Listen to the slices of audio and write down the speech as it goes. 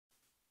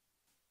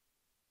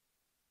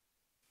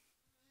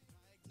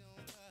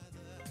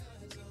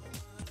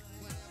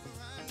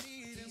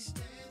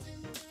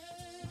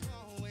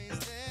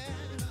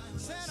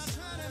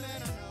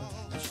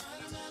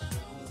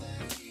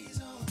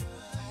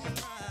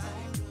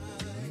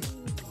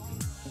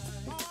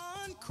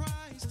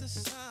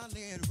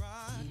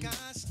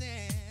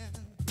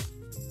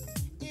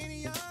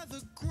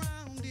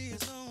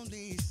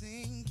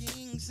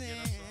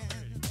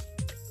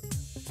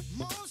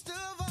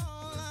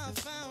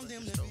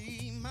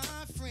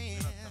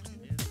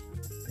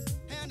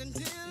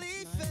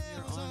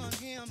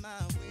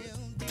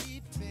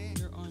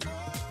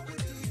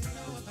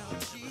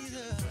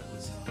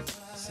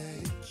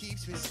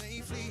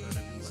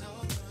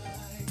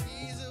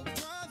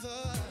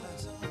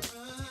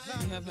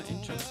have an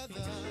intro speech.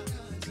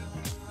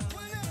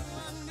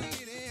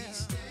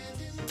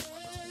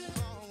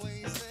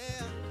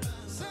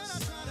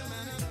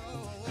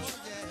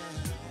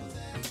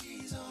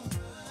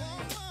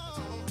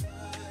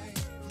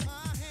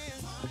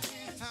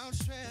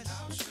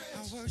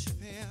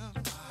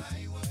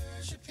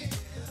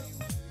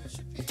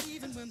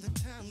 Even when the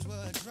times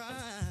were dry,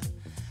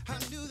 I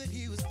knew that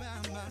he was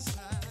by my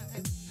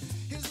side.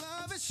 His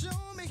love has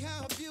shown me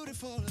how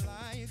beautiful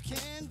life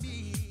can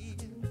be.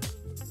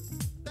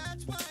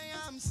 That's why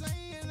I'm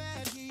saying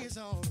that he is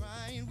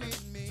alright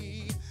with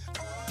me.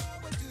 Oh,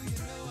 what do you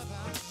know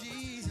about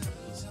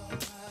Jesus?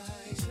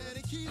 He said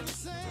he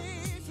keeps me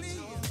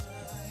safely.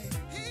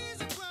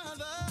 He's a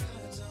brother,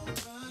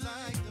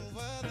 like no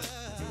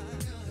other.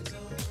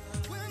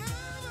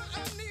 Whenever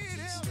I need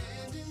him,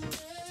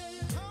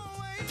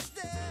 always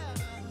there.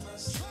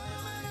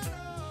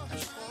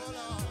 Oh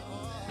Lord,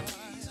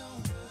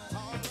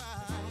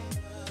 alright.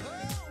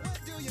 Oh, what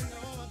do you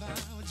know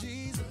about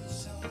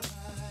Jesus?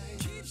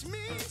 Keeps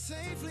me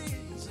safely.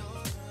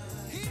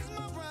 He's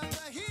my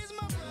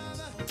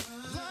brother,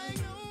 like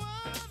no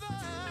other.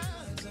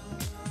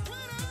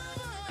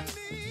 Whenever I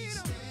need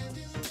him,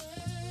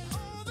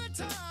 all the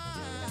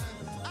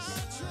time, I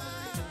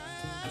try.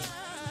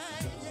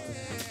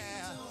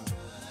 Yeah,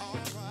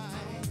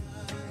 alright.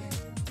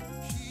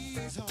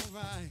 He's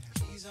alright.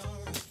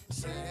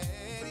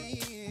 Said he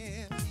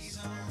is.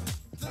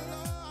 The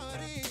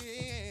Lord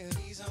is.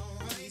 He's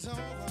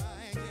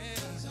alright. Yeah.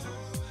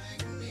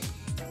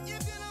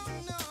 If you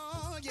don't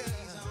know,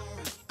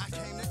 yeah, I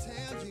came to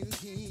tell you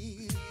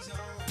he's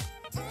alright.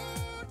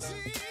 Oh,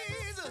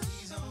 Jesus.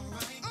 He's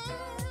alright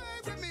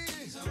with me.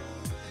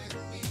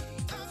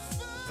 I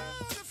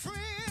found a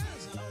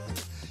friend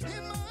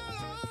in my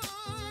Lord.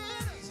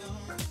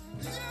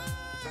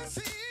 Yes,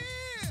 he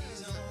is.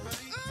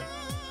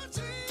 Oh,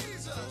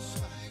 Jesus.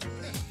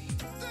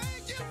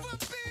 Thank you for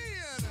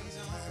being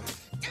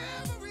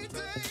every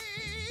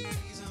day.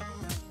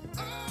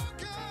 Oh,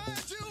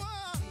 God, you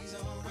are.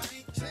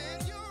 Said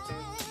you're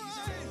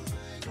alright.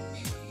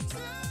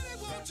 Daddy,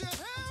 won't you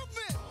help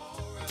me?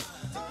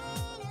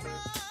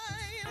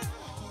 Alright.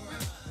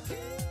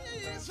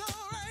 He's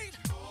alright.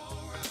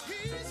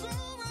 He's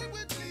alright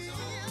with me.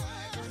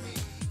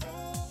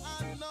 Oh, I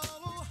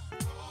know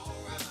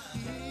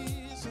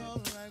he's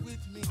alright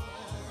with me.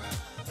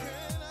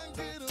 Can I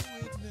get a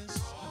witness?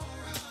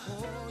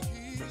 Oh,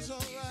 he's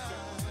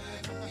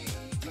alright.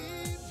 He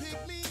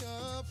picked me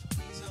up,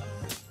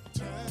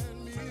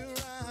 turned me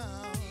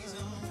around,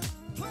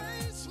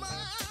 placed my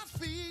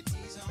feet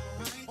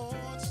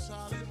on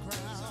solid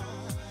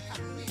ground.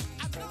 I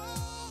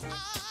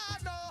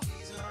know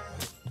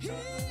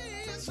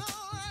he's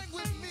alright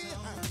with me.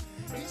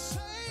 He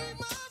saved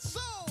my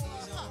soul.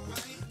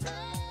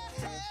 Hey,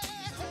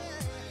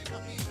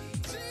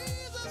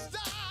 Jesus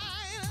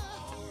died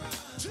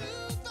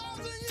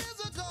 2,000 years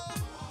ago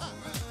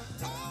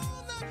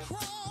on the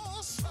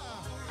cross.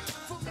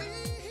 For me,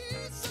 he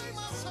saved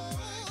my soul.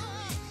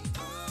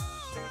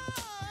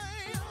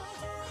 Alright,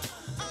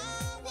 I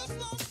was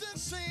lost in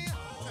sin.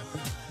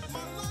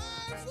 My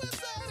life was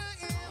at an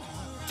end.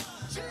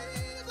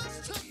 Jesus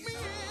took me in.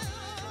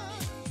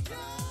 Yeah.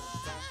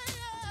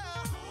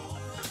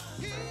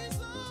 He's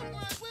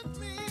alright with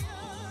me.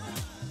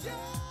 Yeah.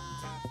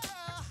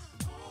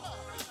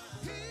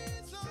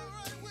 He's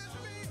alright with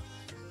me.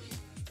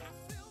 I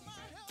feel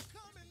my help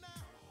coming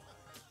now.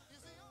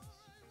 Is he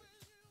alright with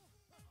you?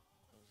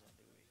 Those are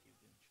the way give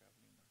them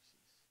traveling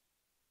mercies.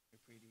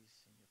 Your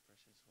pretties and your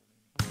precious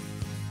holy name.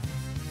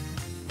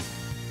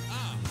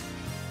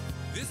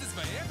 This is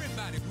for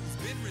everybody who's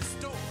been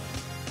restored.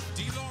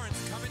 D. Lawrence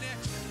coming at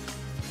you.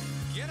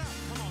 Get up.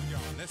 Come on,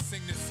 y'all. Let's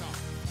sing this song.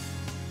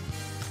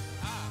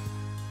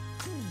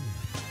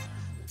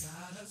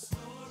 Got a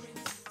story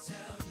to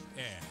tell you.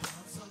 Yeah.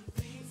 Some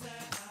things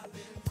that I've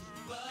been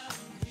through, but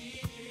I'm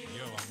here.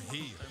 Yo, I'm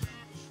here.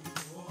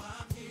 Oh,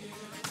 I'm here.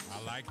 I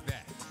like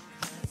that.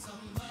 Had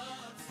some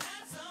ups,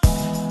 had some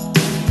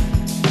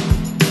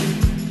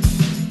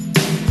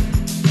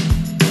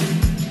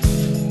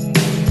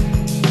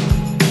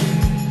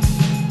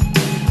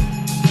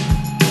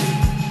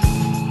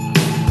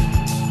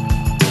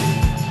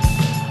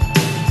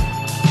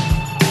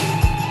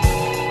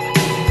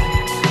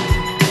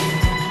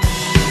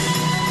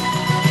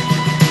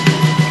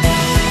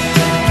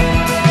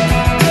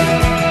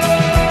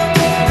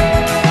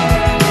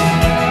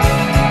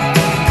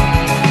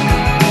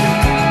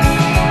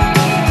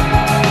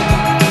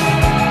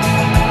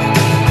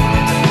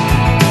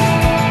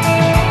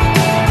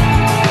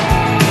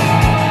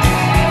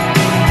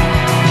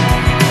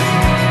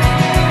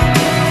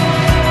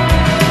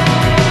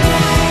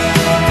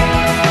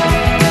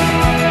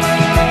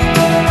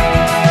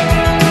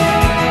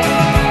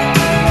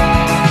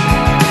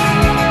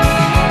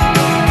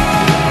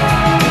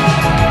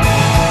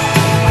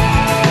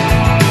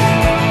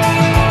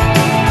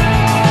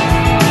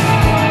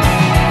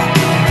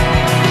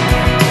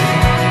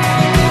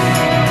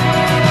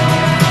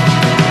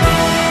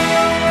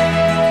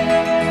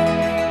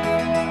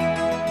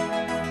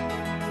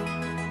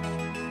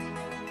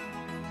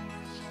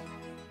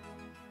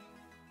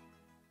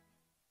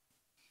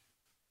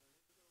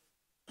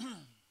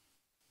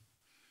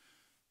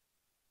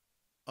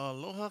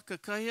Aloha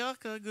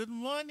kakayaka. Good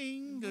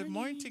morning. Good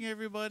Morning. morning,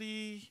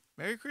 everybody.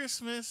 Merry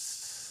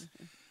Christmas.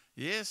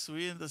 Yes,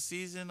 we're in the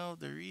season of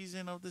the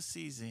reason of the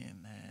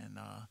season. And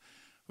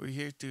we're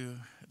here to,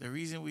 the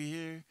reason we're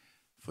here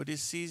for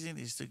this season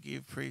is to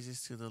give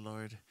praises to the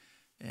Lord.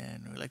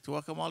 And we'd like to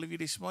welcome all of you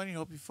this morning.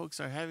 Hope you folks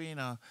are having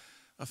a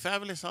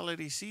fabulous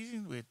holiday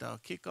season with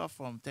kickoff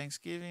from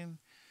Thanksgiving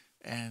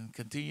and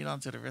continuing on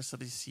to the rest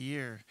of this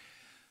year.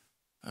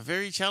 A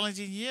very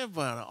challenging year,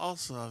 but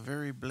also a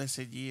very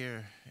blessed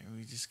year. And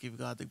we just give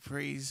God the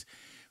praise.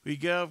 We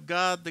give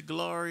God the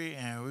glory,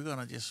 and we're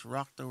gonna just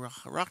rock the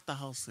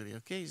house today.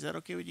 Okay, is that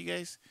okay with you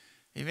guys?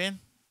 Amen.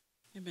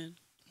 Amen.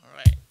 All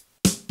right.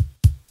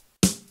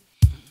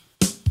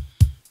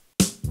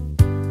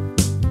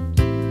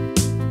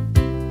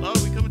 Lord,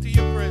 we come into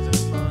your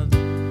presence, Lord.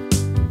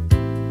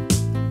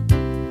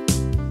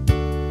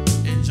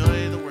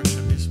 Enjoy the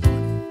worship this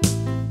morning.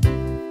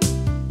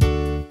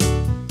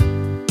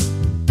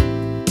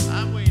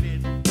 I've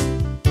waited.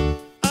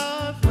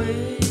 I've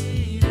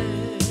waited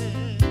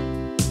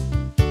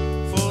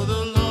for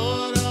the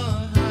Lord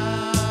on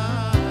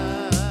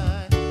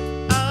high.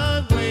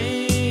 I've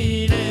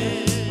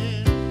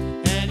waited,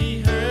 and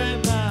He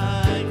heard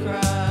my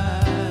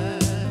cry.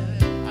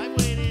 I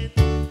waited.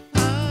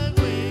 I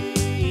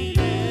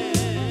waited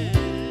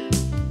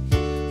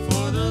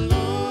for the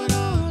Lord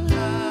on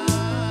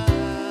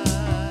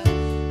high.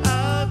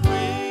 I've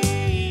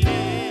waited,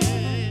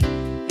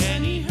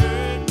 and He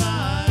heard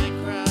my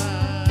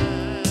cry.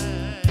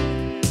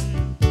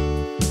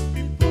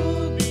 He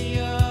pulled me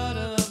out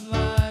of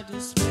my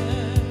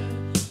despair,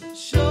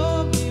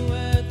 showed me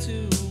where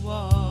to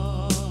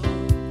walk,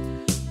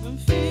 from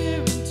fear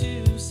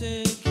into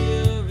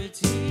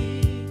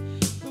security,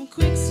 from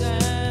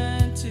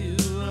quicksand to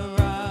a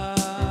rock.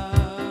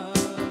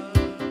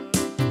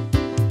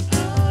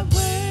 I've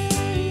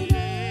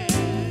waited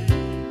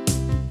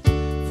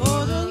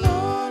for the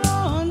Lord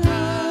on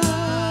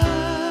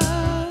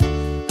high.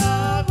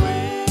 I've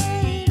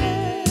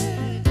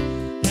waited,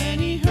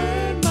 and He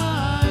heard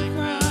my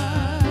cry.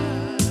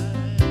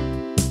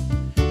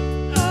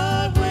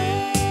 I've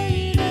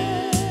waited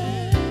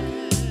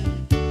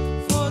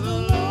for the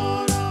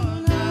Lord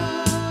on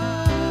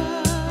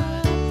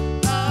high.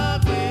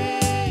 I've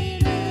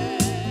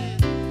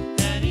waited,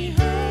 and He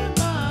heard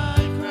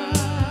my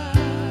cry.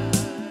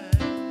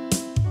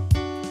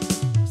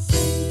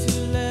 Sing to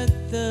let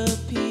the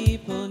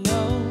people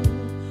know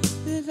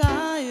that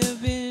I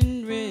have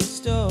been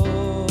restored,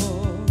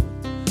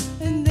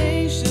 and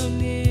they shall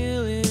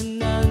kneel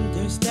and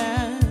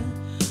understand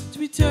to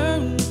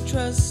return to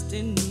trust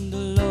in the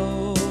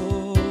Lord.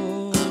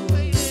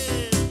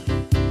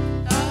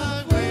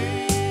 I've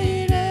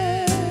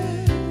waited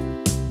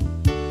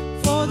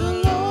for the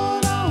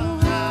Lord on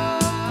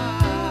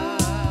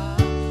high.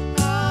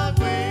 I've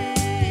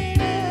waited,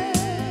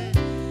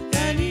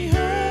 and He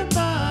heard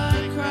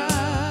my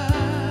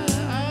cry.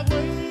 I've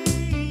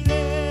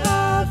waited.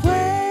 I've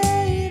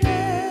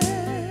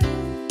waited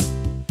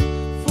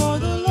for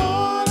the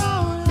Lord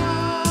on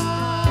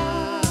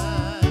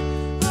high.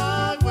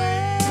 I've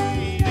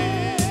waited,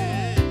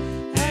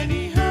 and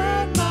He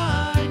heard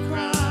my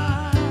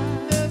cry.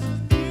 There's a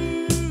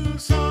new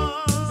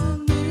song. There's a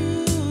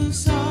new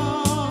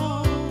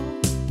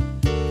song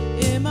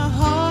in my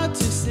heart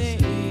to sing.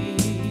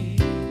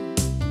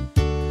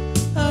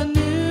 A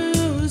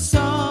new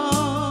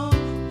song,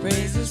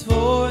 praises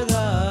for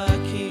the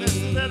King. Let's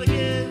do that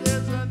again.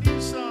 There's a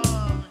new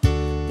song.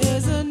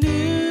 There's a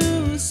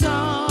new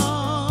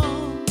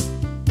song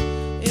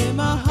in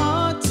my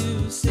heart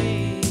to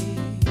sing.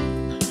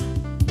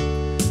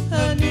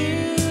 A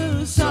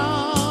new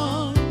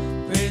song,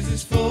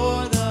 praises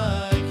for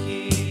the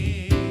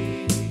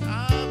King.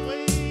 I've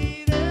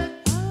waited.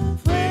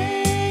 I've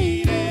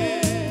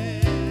waited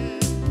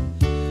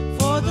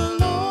for the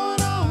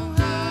Lord on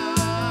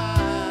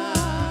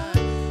high.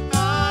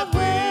 I've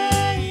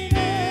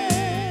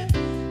waited,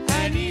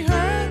 and He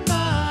heard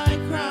my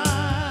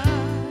cry.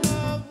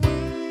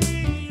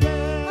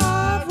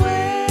 I've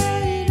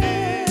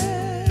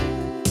waited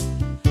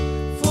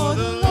for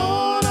the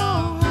Lord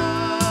on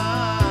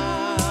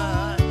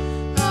high.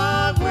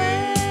 I've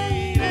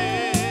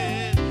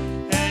waited,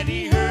 and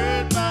He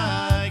heard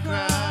my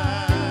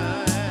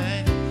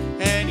cry.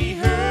 And He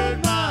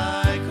heard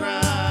my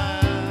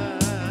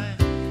cry.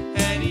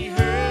 And He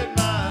heard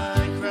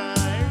my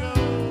cry.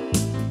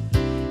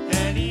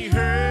 And He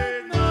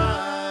heard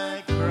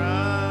my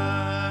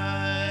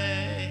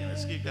cry.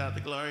 Let's give God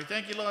the glory.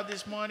 Thank you, Lord,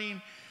 this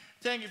morning.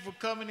 Thank you for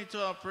coming into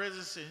our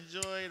presence.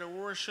 Enjoy the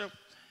worship.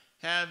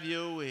 Have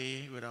your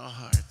way with our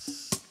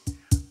hearts.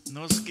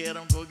 No scare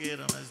them, go get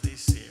them, as they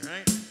say,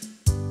 right?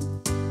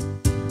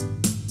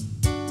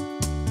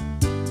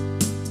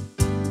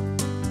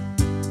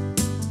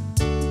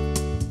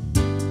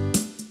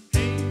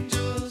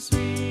 Angels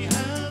we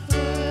have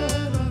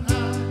heard on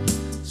high,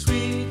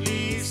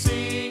 sweetly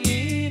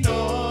singing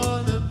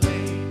o'er the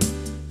plain,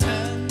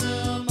 and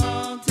the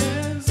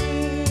mountains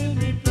in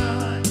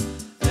reply,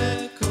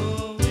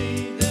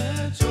 echoing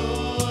their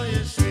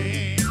joyous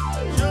strain.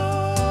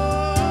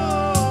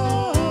 Joy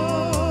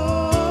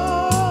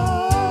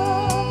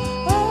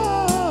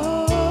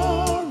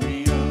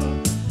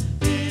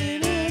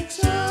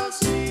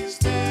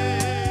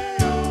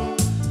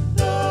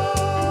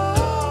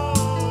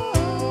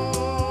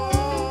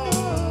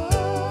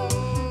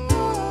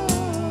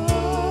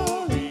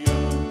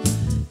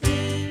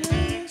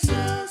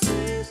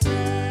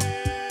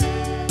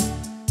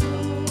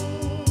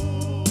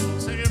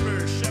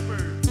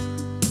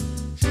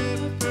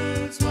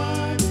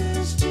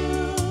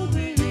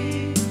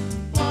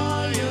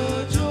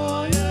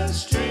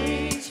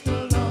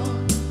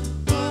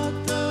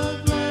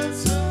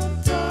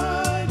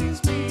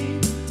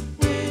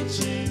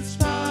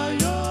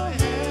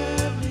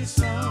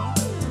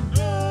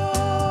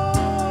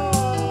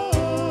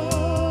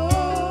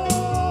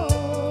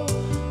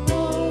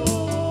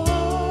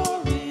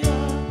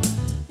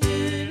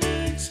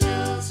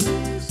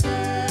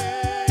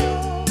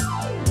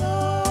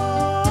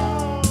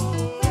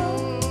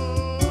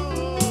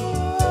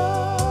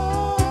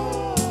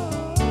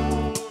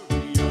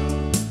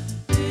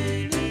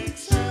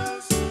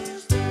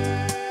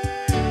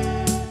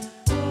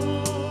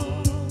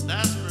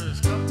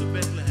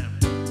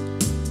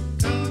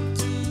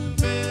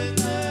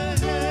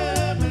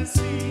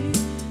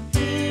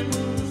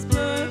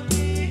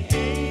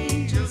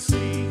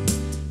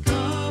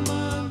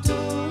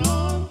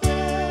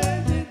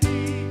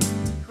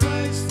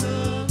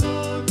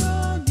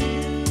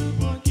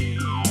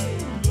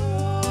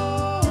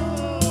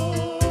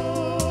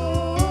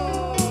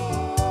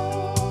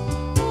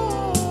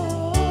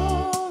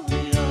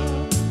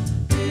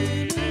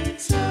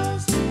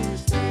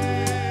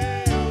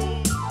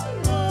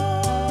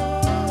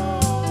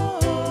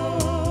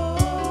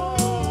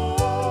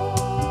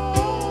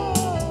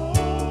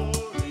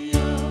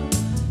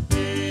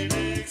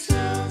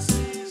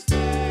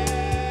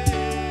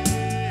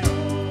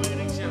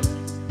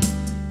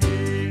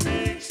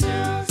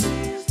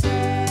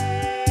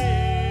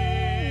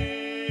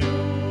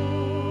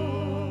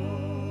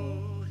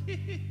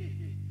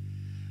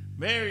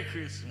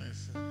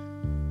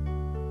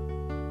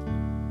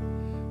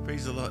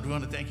God, we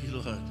want to thank you,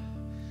 Lord,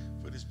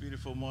 for this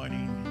beautiful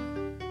morning.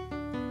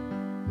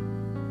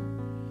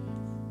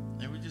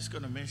 And we're just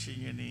going to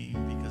mention your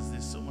name because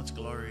there's so much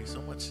glory,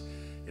 so much.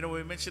 You know,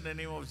 when we mention the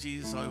name of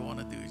Jesus, all we want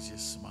to do is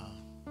just smile.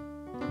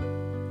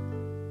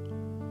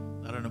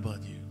 I don't know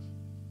about you,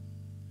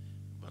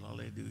 but all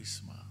I do is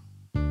smile.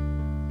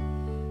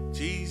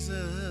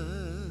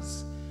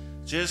 Jesus,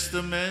 just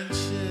a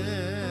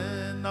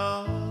mention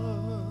of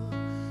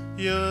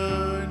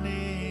your name.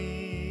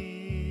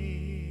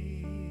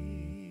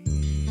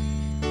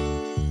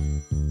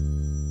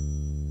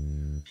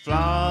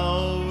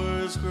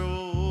 Flowers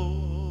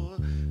grow,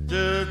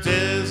 the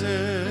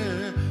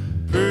desert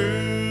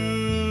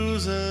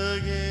proves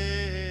again.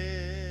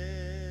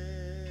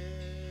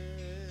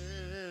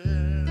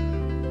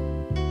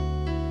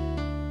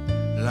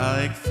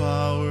 Like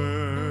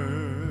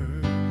flower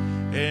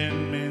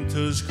in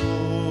winter's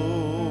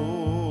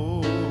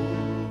cold,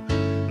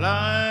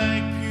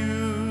 like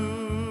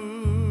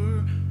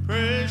pure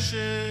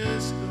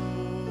precious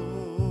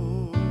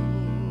gold.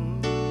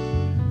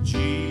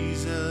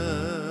 Jesus,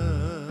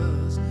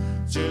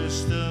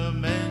 just a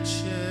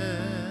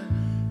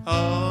mention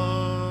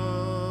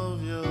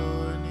of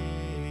your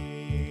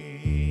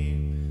name.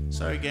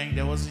 Sorry, gang,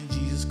 that wasn't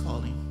Jesus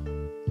calling.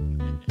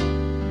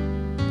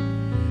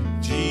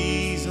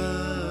 Jesus,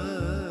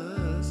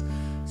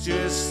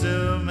 just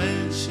a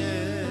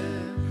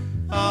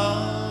mention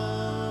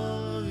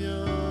of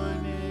your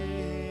name.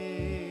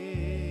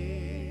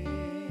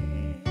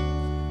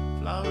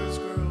 Flowers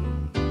grow,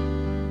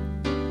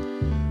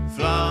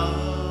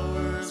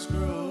 flowers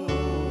grow,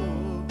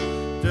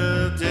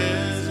 the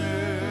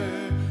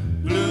desert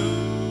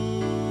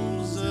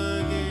blooms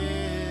again.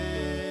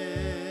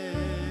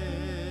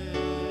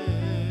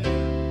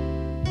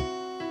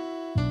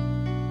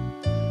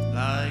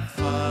 Like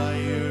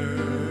fire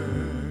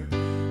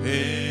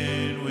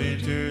in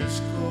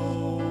winter's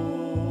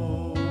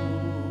cold,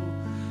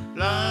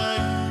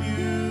 like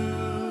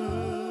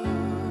pure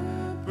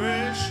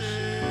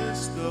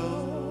precious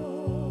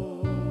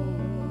gold.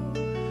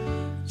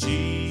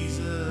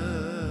 Jesus,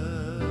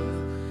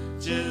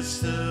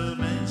 just a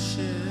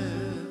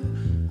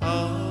mention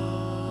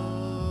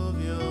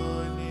of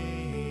your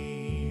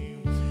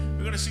name.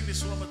 We're going to sing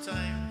this one more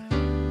time.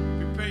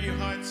 Prepare your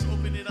hearts,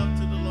 open it up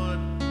to the Lord,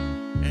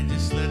 and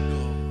just let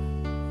go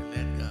and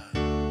let God.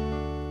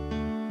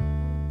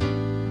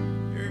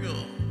 Here we go.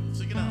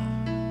 Sing it out.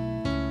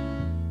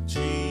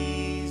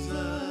 Jesus,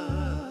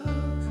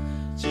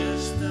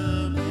 just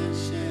a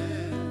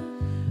mention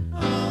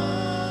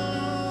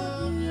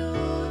of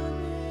your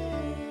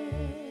name.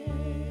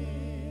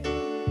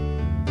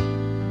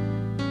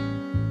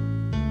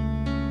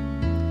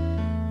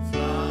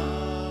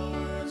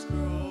 Flowers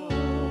grow,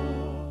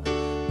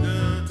 the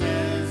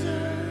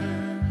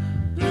desert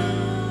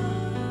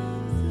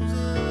blooms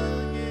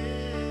again.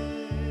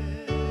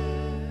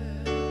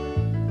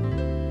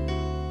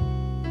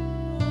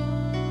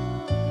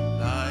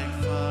 Like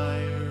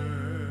fire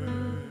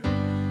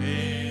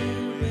in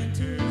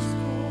winter's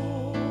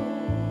cold,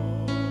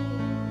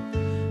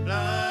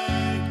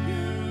 like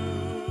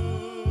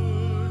pure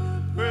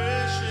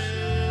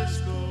precious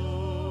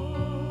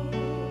gold.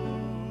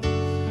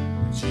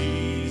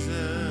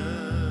 Jesus,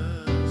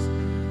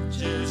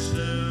 just a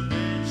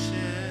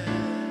mention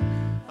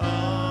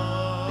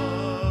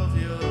of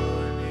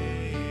your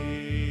name.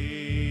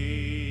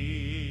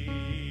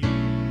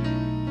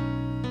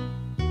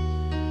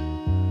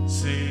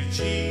 Say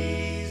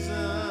Jesus,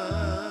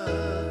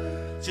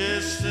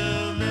 just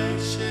a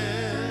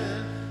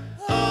mention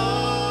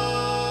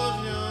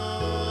of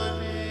your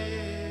name.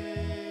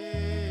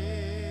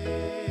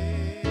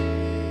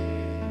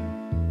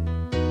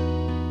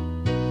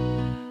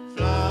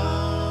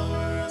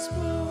 Flowers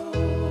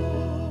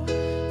bloom,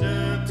 the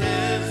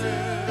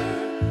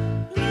desert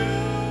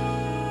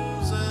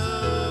blooms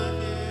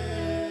again.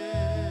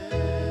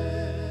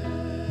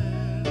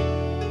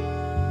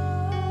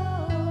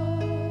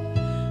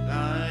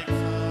 Like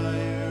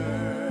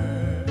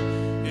fire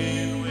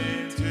in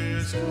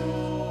winter's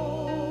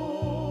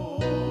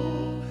cold,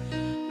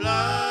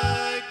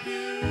 like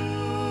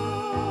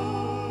pure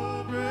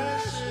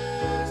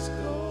precious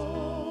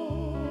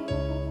gold.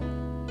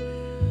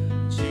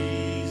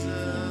 Jesus,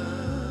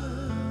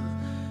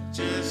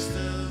 just a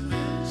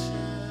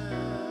mention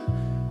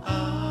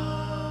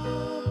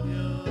of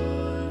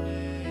your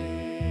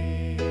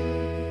name.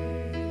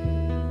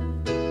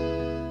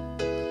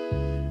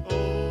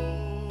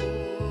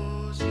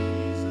 Oh,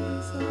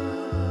 Jesus,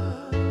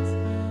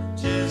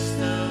 just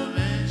a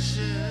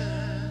mention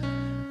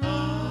of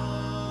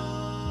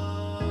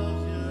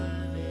your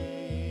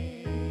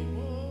name.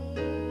 Oh,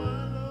 my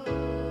Lord.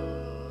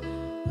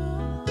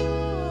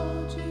 Oh,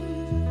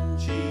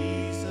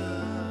 Jesus,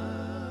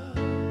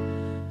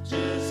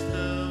 just a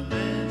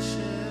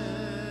mention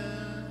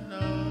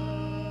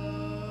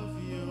of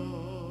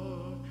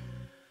your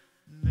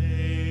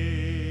name.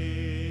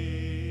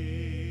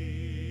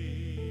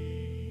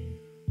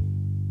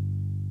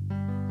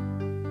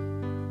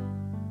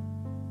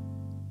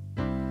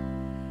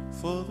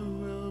 For the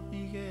world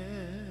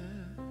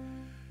began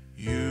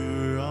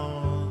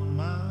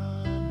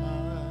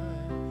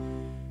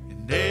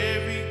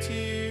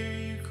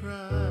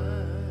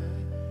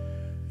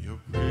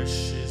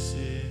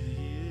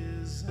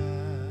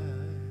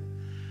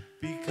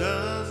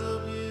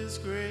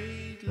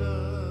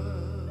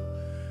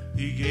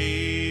He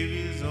gave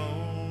his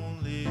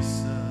only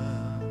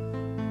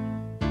son.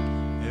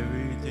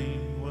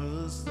 Everything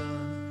was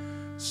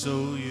done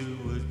so you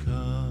would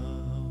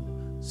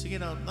come. Sing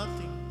it out,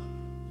 nothing.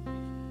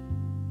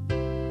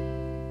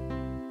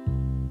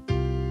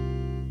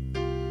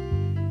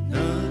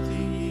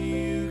 Nothing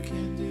you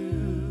can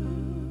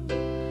do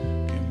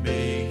can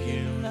make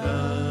him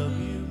love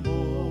you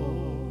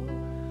more.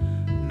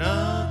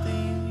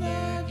 Nothing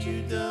that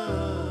you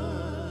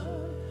done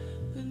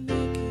And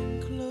they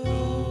can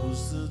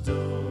close the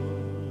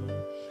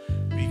door.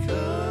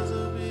 Because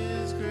of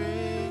his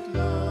great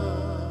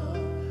love,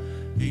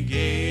 he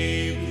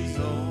gave his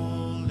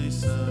only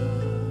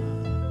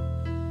son.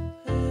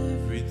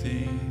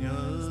 Everything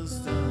else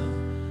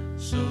done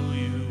so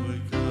you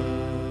would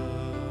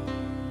come.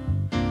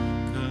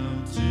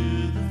 Come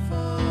to the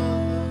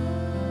Father.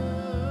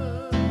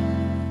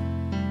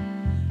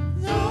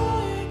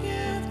 Though your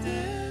gift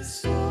is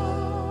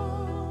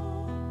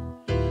small,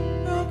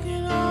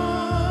 broken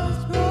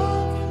hearts,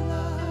 broken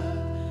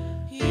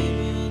lives, he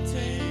will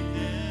take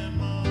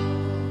them all.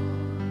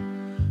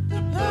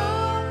 The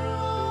power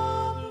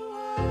of the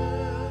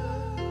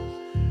word,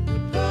 the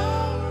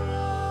power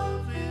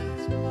of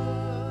his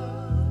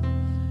blood.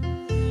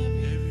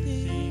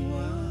 Everything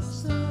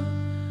was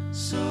done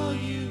so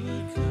you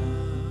would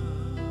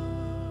come.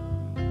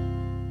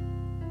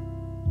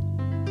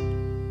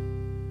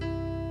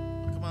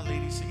 Come on,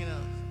 ladies, sing it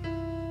out.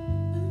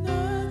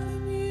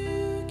 Nothing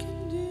you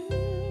can do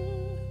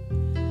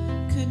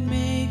could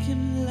make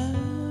him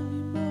love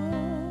you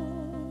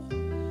more.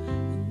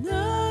 And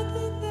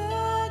nothing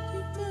that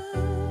you've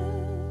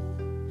done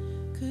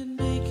could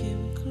make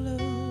him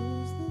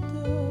close the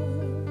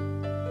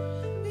door.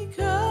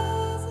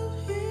 Because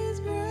of his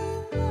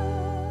great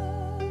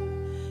love,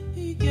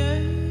 he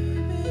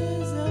gave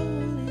his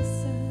only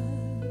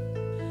son.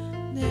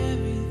 And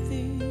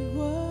everything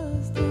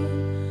was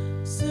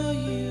done so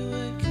you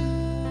would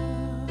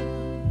come.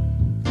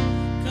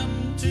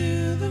 Come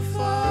to the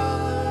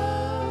Father.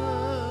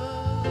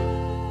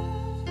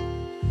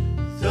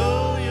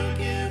 Though your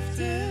gift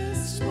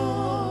is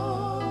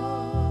small,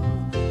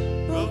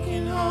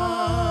 broken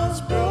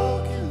hearts,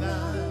 broken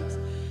lives,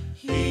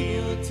 he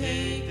will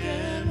take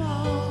them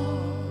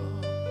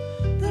all.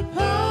 The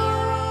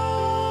power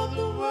of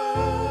the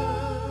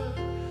word,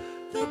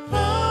 the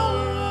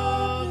power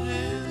of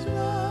his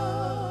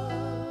blood.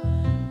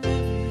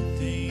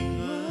 Everything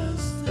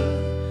was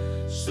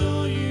done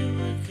so you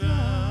would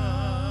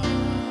come.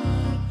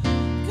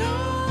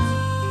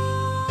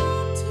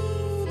 Come to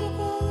the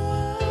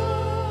Father.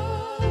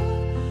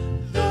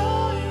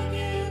 Though your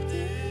gift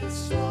is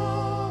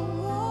small,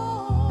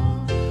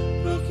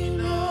 broken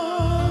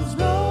hearts,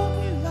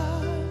 broken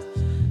lives,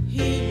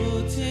 he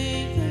will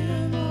take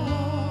them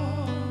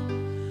all.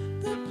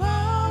 The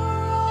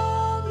power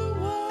of the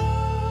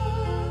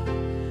word,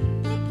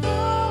 the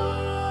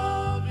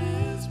power of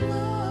his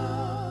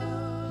blood.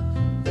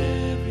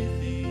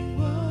 Everything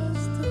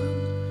was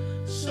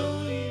done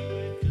so you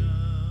would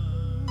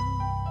come.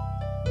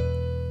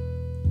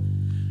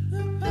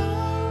 The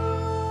power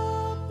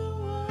of the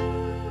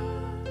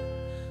word,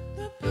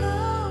 the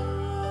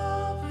power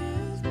of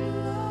his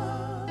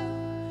blood.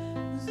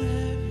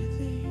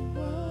 Everything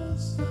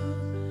was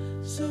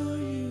done so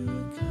you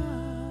would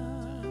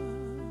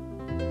come.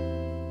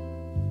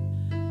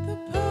 The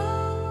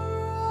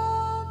power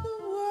of the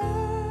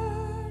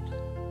word,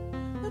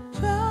 the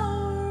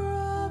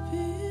power of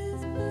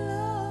his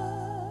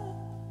blood.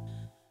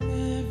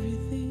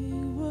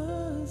 Everything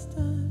was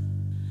done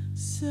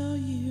so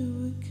you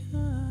would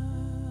come.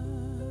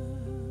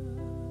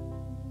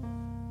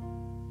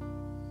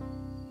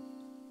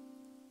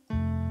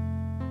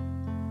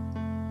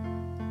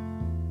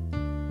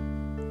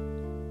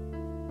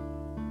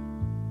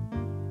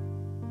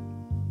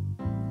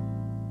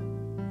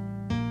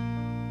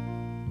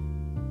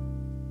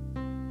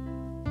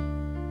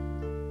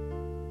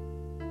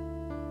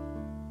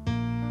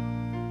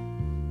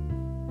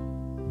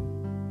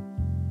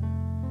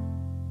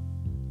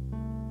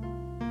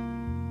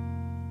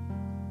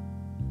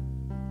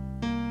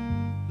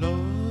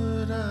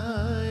 Lord,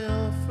 I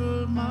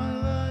offer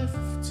my life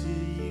to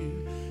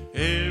you.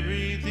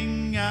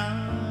 Everything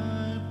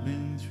I've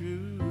been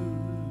through,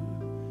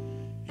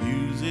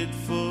 use it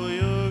for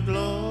your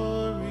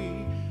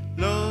glory.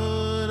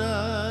 Lord,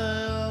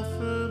 I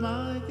offer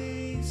my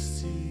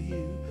days to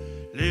you,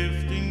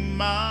 lifting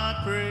my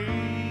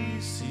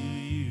praise to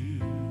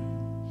you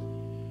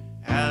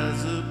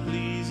as a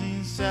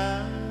pleasing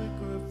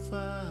sacrifice.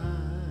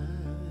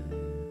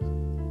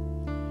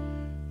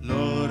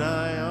 Lord,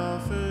 I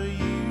offer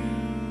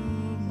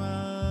you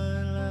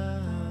my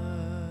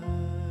life.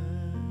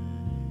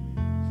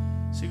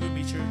 Sing with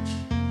me, church.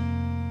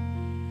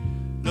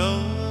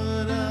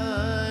 Lord,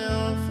 I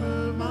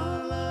offer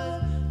my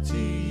life to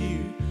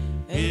you.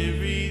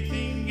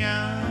 Everything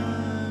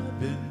I've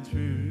been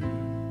through,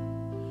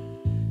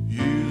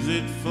 use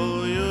it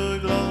for your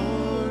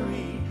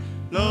glory.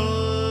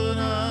 Lord,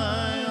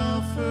 I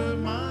offer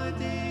my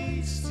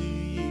days to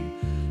you,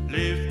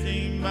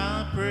 lifting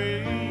my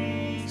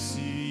praise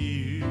to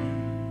you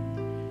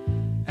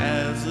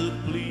as a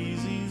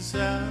pleasing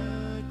sacrifice.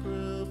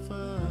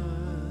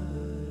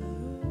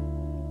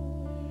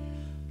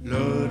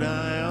 Lord,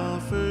 I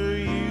offer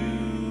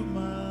you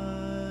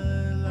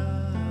my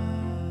life.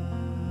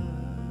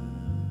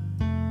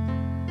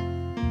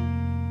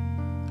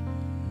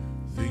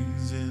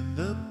 Things in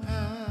the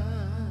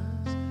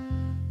past,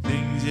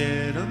 things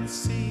yet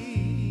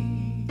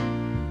unseen,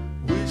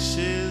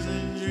 wishes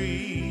and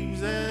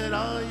dreams that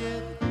are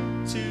yet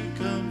to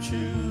come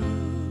true.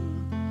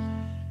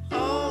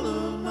 All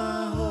of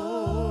my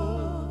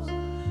hopes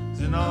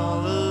and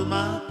all of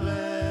my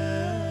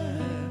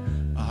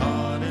plans, my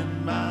heart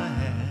and my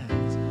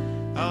hands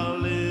are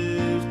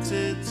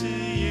lifted to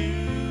you.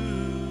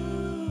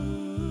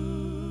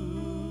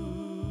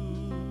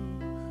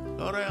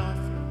 Lord, I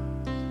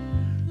offer,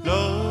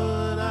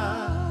 Lord,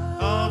 I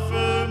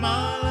offer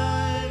my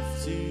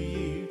life to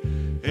you.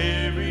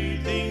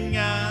 Everything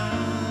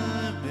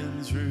I've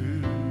been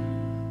through,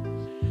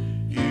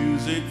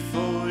 use it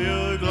for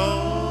your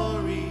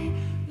glory.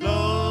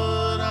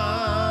 Lord,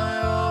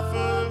 I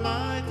offer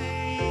my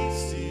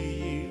days to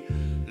you,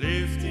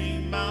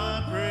 lifting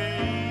my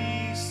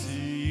praise to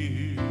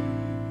you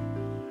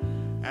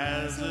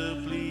as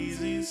a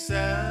pleasing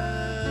sacrifice.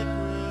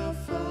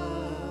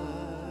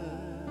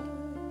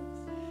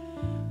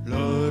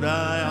 Lord,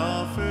 I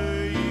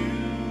offer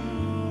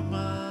you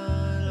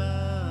my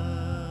life.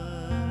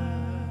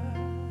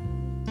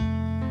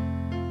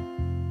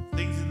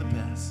 Things in the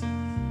past,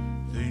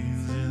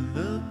 things in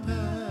the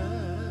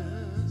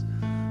past,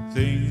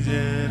 things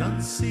yet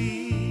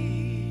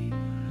unseen,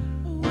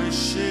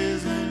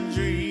 wishes and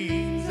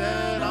dreams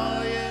that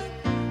are yet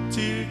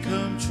to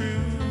come true.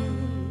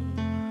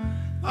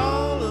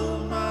 All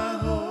of my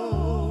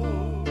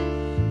hopes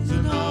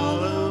and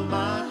all of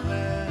my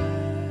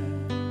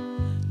plans,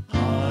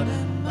 heart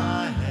and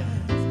my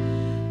hands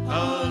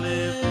are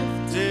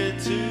lifted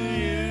to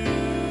you.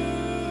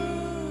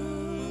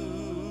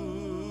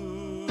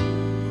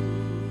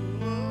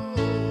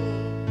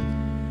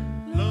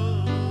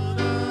 Lord,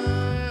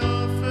 I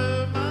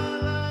offer my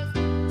life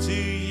to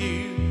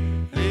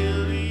you.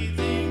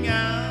 Everything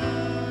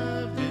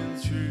I've been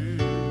through,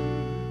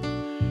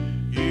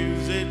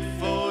 use it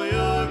for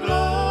your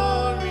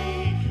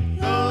glory.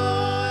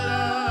 Lord,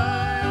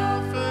 I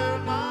offer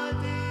my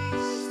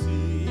days to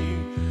you,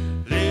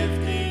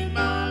 lifting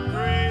my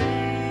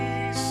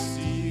praise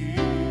to you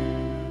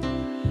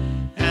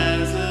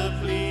as a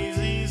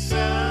pleasing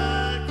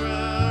sacrifice.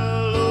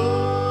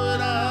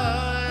 Lord,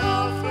 I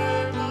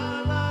offer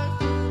my life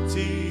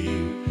to you.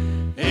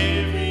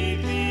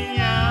 Everything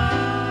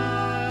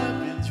I've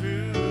been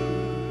through,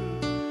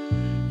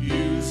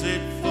 use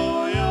it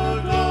for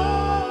your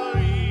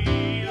glory.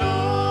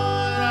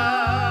 Lord,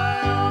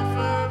 I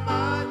offer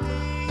my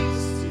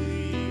days to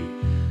you,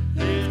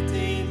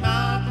 lifting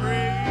my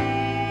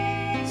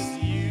praise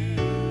to you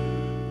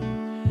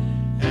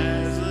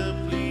as a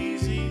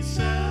pleasing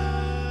sacrifice.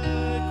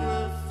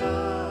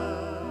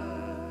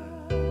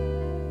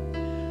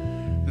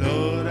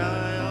 Lord,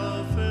 I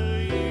offer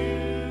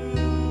you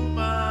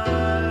my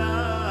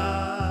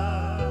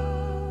life.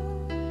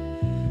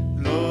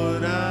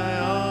 Lord, I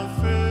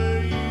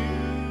offer you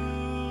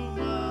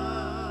my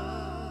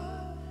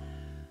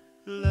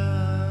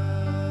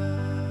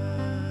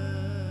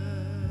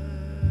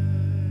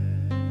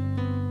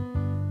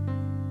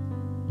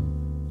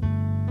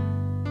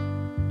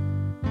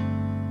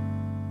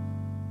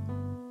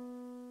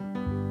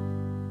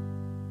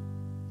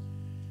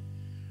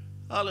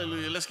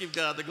Hallelujah. Let's give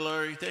God the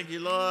glory. Thank you,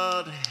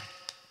 Lord.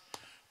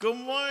 Good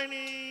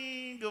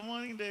morning. Good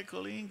morning there,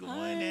 Colleen. Good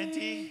morning,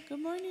 Auntie. Good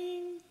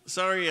morning.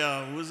 Sorry,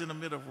 we was in the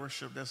middle of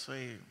worship. That's why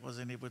I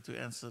wasn't able to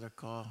answer the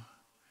call.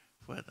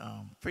 But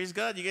praise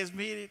God, you guys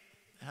made it.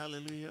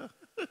 Hallelujah.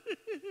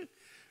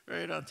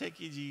 Right on. Thank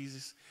you,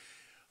 Jesus.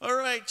 All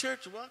right,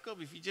 church,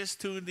 welcome. If you just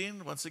tuned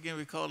in, once again,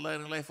 we call Light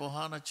and Life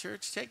Ohana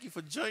Church. Thank you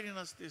for joining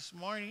us this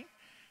morning.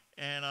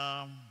 And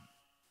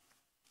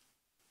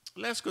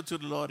let's go to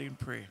the Lord in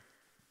prayer.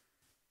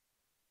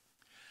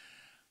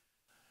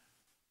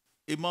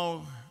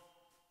 Imo,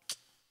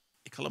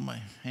 ikalamai,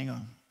 hang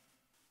on.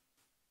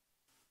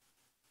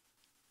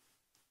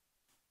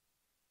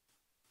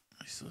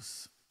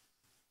 Jesus.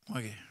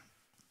 Okay.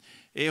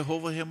 E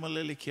hova he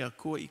malele ke a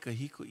kua I ka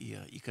hiko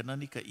ia, I ka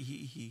nani ka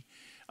ihi ihi,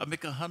 a me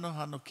ka hano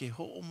hano ke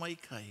ho o mai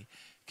kai,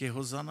 ke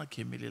hozana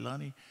ke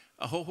mililani,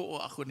 a hoho o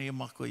ako ne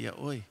mako ia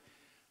oi.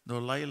 No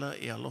laila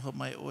e aloha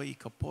mai oi I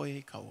ka poe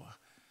e kaua.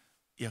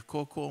 Ia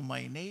koko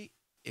mai nei,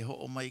 e ho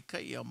o mai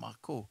kai ia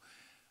mako.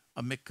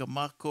 A me ka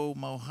mako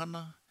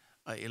mauhana,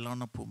 a e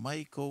launa pu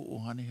mai ko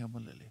ohane he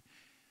malele.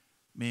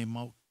 Me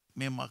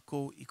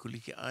mako I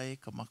kulike ai,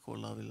 ka mako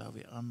lawe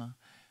lawe ana,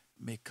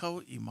 me kau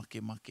I make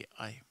make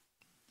ai.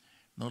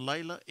 No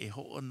laila e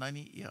ho o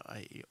nani ia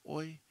ai e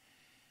oi,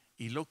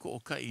 I loko o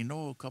ka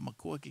ino o ka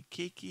makua ke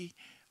keiki,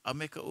 a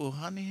me ka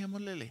ohane he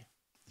malele.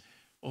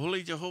 O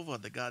Holy Jehovah,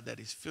 the God that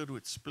is filled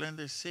with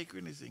splendor,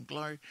 sacredness, and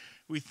glory,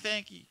 we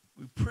thank you,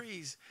 we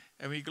praise,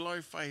 and we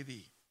glorify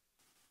thee.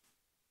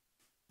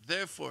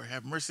 Therefore,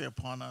 have mercy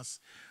upon us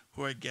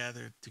who are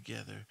gathered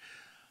together.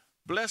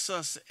 Bless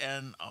us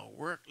and our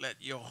work. Let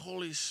your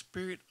Holy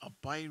Spirit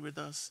abide with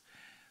us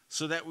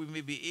so that we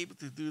may be able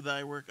to do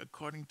thy work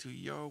according to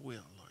your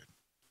will, Lord.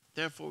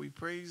 Therefore, we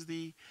praise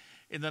thee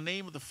in the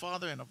name of the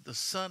Father and of the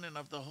Son and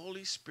of the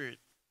Holy Spirit.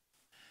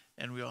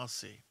 And we all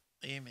say,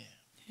 Amen.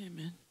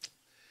 Amen.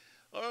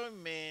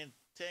 Amen.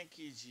 Thank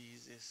you,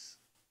 Jesus.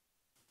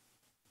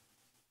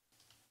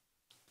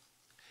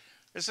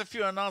 There's a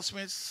few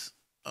announcements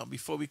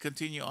before we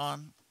continue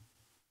on.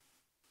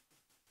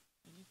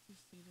 And if you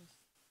see this,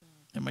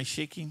 Am I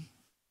shaking?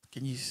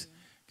 Can you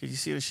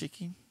see the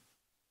shaking?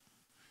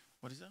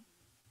 What is that?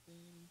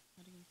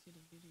 how do you see the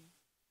video?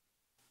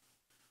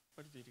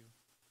 What video?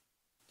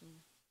 The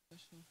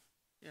special.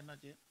 Yeah, not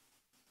yet.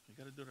 We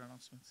gotta do the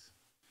announcements.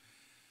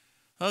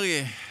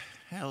 Okay,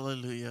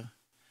 hallelujah.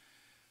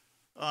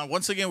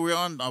 Once again, we're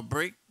on a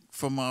break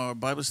from our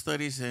Bible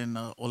studies and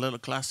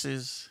Olelo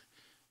classes.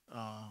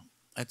 I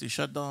had to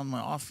shut down my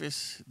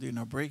office during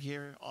our break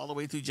here all the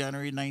way to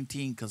January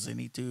 19 because I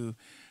need to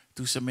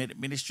do some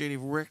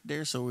administrative work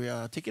there. So we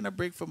are taking a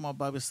break from our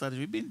Bible studies.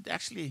 We've been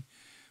actually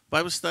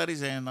Bible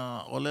studies and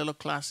Olelo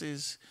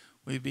classes.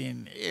 We've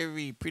been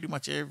pretty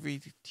much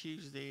every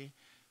Tuesday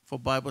for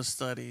Bible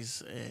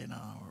studies, and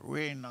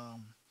we're in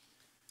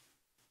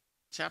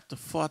chapter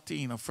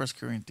 14 of 1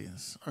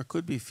 Corinthians, or it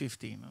could be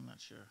 15. I'm not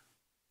sure.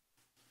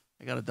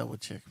 I gotta double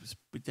check.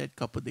 We did a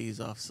couple of days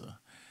off, so.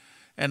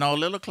 And our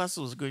little class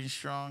was going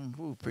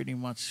strong, pretty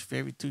much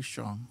very too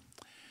strong.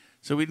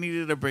 So we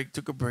needed a break,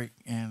 took a break,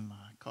 and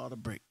called a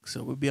break.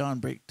 So we'll be on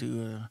break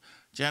to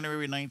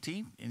January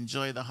 19th.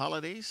 Enjoy the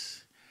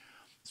holidays.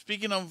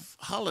 Speaking of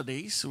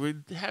holidays,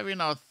 we're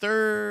having our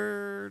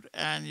third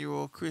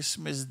annual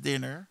Christmas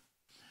dinner,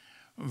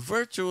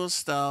 virtual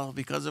style.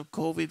 Because of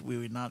COVID, we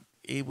were not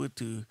able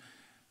to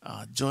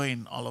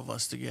join all of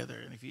us together.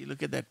 And if you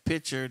look at that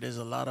picture, there's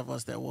a lot of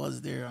us that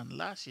was there on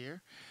last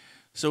year.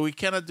 So we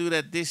cannot do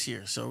that this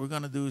year. So we're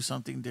going to do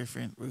something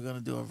different. We're going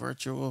to do a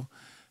virtual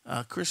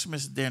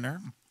Christmas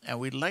dinner. And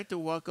we'd like to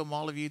welcome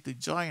all of you to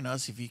join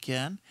us, if you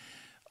can,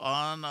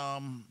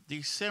 on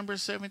December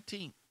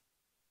 17th.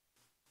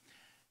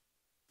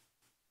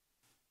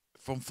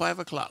 From 5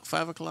 o'clock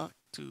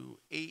to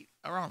 8,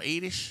 around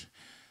 8-ish.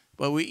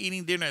 But we're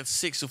eating dinner at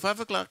 6. So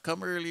 5 o'clock,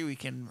 come early. We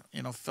can,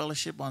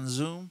 fellowship on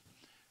Zoom.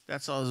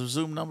 That's our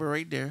Zoom number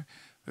right there.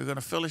 We're going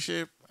to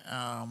fellowship,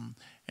 and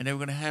then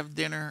we're going to have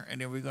dinner,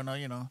 and then we're going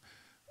to,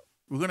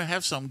 we're going to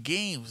have some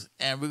games,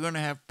 and we're going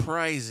to have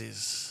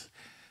prizes.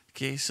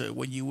 Okay, so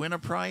when you win a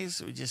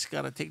prize, we just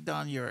got to take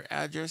down your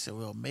address, and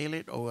we'll mail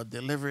it or we'll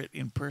deliver it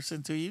in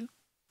person to you.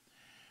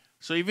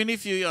 So even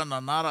if you're on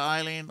another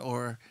island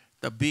or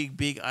the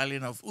big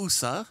island of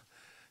USA,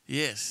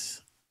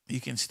 yes,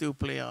 you can still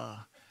play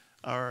our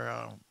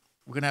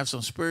we're going to have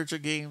some spiritual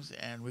games,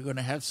 and we're going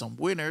to have some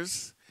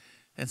winners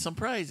and some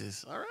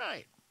prizes. All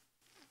right.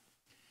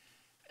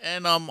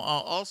 And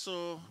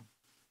also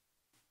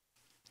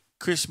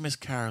Christmas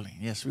caroling.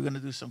 Yes, we're going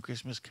to do some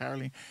Christmas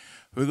caroling.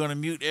 We're going to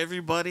mute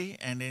everybody,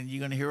 and then you're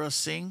going to hear us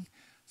sing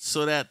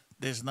so that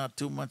there's not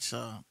too much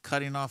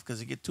cutting off, because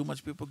you get too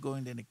much people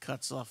going, then it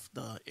cuts off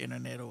the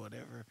internet or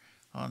whatever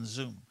on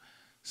Zoom.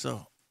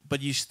 So,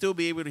 but you still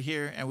be able to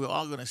hear, and we're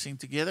all going to sing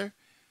together,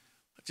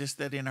 just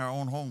that in our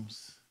own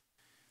homes.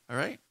 All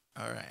right?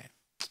 All right.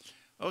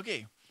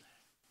 Okay.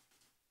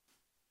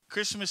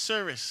 Christmas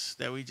service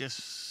that we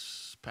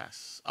just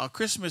passed. Our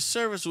Christmas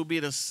service will be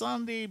the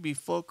Sunday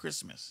before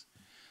Christmas.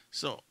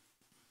 So,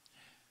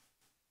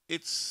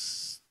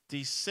 it's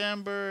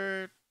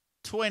December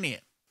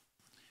 20th.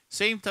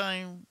 Same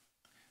time,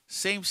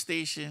 same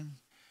station,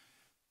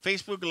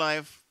 Facebook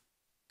Live.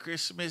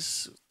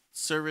 Christmas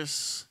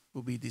service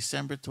will be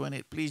December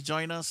 20th. Please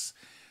join us.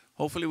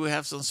 Hopefully we'll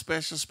have some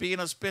specials. Speaking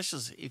of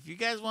specials, if you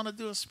guys want to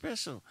do a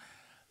special,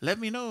 let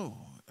me know.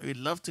 We'd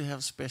love to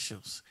have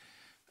specials.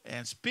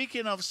 And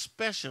speaking of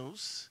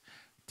specials,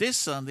 this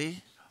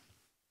Sunday,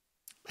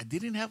 I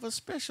didn't have a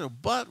special,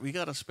 but we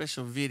got a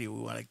special video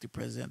we would like to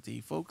present to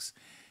you folks.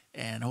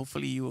 And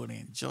hopefully you will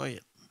enjoy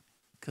it,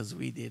 because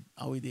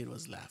all we did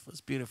was laugh. It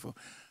was beautiful.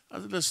 A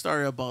little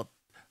story about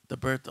the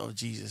birth of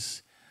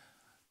Jesus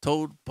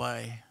told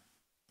by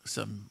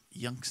some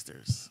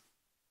youngsters.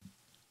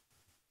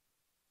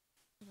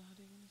 How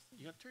they gonna see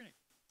You got to turn it.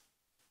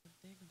 if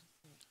they're gonna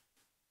see it?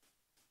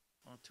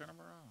 Oh, turn them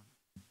around.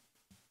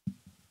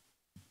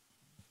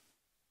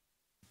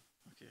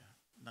 Okay.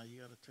 Now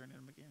you got to turn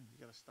them again. You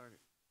got to start it.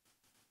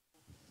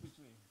 Which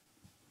way?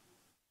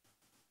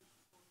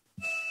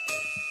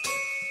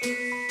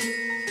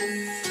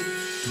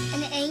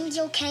 An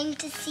angel came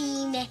to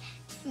see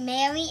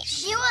Mary.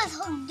 She was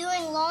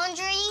doing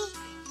laundry,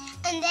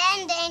 and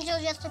then the angel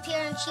just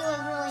appeared and she was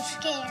really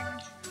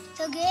scared.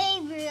 So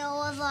Gabriel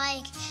was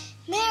like,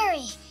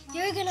 Mary,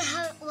 you're gonna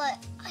have,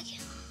 I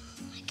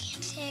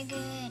can't say it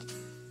good.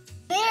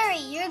 Mary,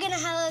 you're gonna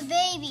have a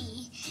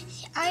baby.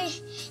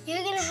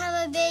 You're gonna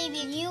have a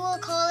baby, and you will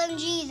call him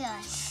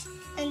Jesus.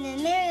 And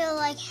then Mary was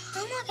like,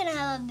 I'm not gonna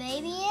have a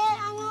baby yet.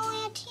 I'm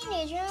only a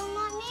teenager. I'm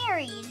not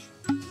married.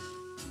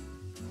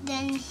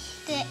 Then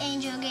the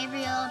angel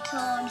Gabriel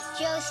told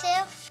Joseph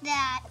Joseph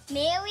that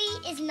Mary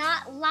is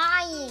not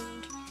lying.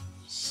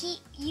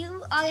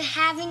 You are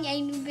having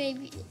a new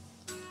baby.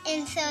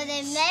 And so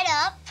they met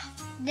up.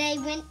 They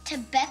went to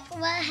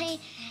Bethlehem,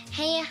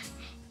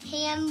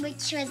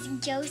 which was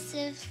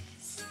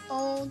Joseph's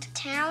old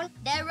town.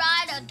 They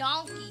ride a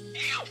donkey.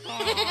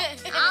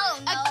 I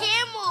don't know. A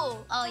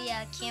camel. Oh,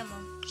 yeah, a camel.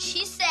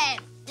 She said,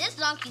 this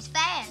donkey's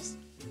fast.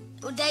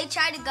 They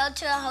tried to go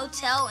to a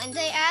hotel and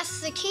they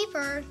asked the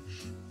keeper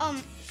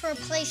for a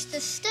place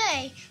to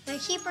stay. The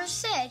keeper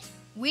said,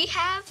 we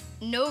have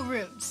no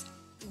rooms.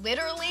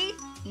 Literally,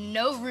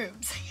 no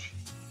rooms.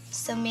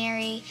 So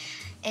Mary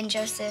and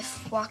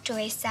Joseph walked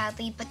away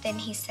sadly, but then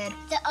he said,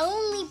 the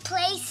only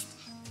place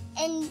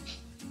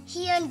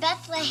here in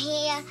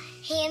Bethlehem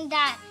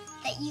that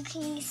you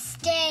can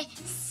stay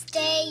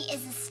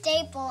is a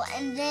stable.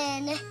 And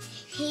then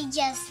he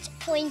just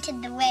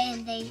pointed the way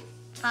and they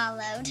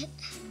followed.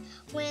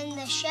 When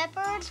the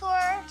shepherds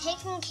were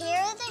taking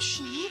care of the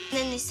sheep,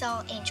 then they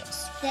saw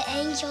angels. The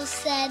angels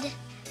said,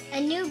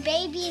 a new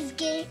baby is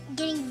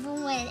getting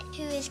born,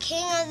 who is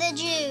King of the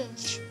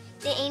Jews.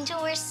 The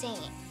angels were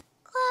singing.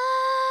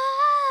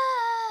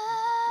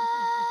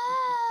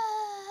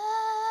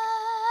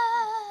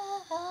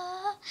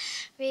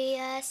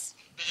 Glorious.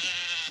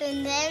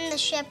 And then the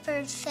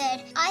shepherd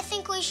said, I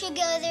think we should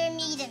go there and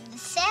meet him. The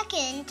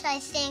second, I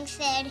think,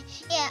 said,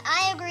 yeah,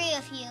 I agree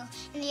with you.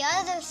 And the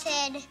other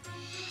said,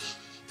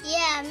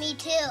 yeah, me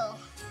too.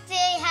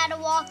 They had to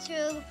walk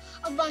through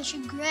a bunch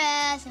of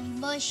grass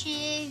and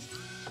bushes,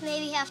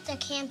 maybe have to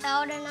camp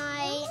out a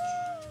night.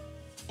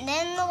 And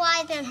then the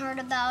wise men heard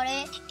about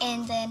it.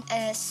 And then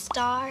a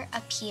star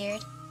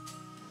appeared.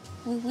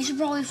 We should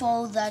probably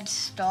follow that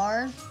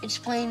star. It's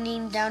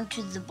pointing down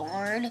to the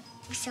barn.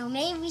 So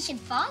maybe we should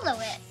follow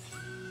it.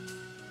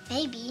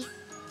 Maybe.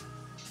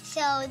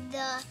 So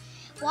the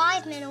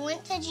wise men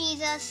went to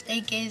Jesus.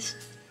 They gave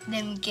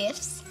them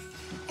gifts.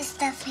 A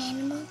stuffed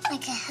animal,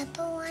 like a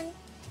hippo one,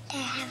 that I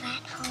have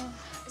at home.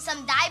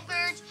 Some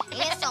diapers,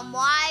 and some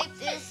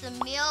wipes, and some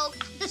milk,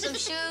 some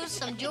shoes,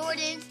 some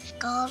Jordans.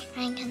 Gold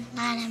ring and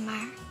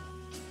Latimer.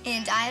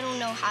 And I don't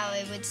know how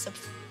it would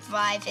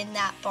survive in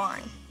that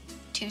barn.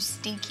 Too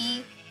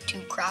stinky,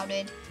 too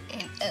crowded,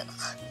 and ugh.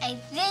 I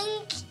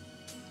think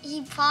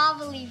he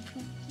probably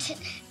pooped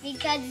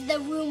because the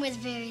room was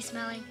very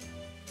smelly.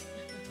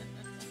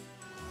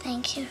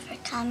 Thank you for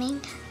coming.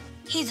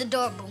 He's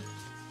adorable.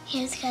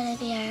 He's gonna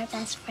be our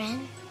best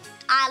friend.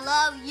 I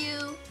love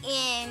you,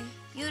 and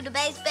you the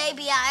best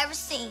baby I ever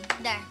seen.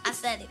 There, I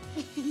said it.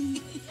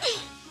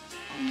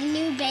 The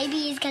new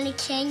baby is gonna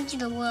change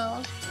the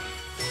world.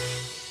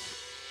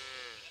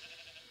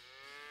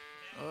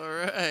 All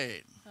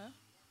right.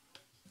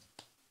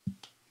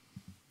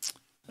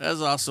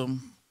 That's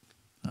awesome.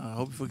 I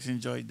hope folks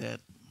enjoyed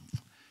that.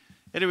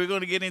 Anyway, we're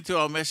going to get into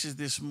our message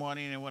this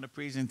morning. I want to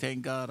praise and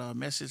thank God. Our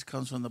message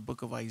comes from the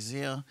book of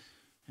Isaiah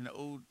in the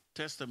Old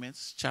Testament,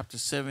 chapter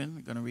 7.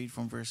 We're going to read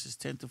from verses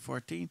 10 to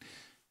 14.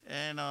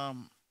 And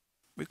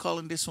we're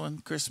calling this one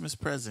Christmas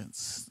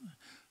Presents.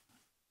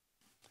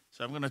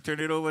 So I'm going to turn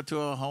it over to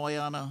our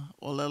Hawaiiana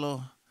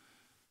Olelo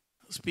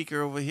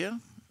speaker over here.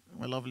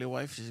 My lovely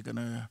wife, she's going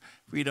to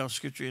read our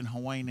scripture in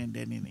Hawaiian and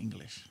then in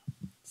English.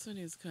 So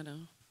there's kind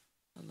of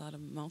a lot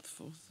of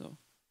mouthfuls. So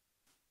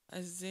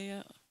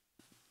Isaiah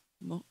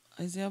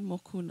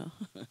Mokuna.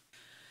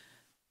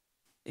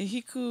 E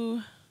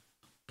hiku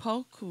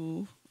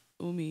pauku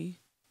umi,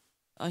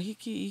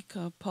 ahiki I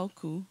ka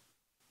pauku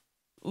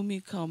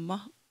umi ka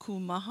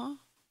kumaha.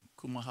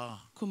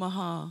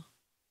 Kumaha.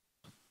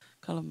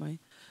 Kalamai.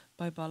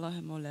 By Bala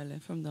Hemolele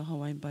from the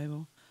Hawaiian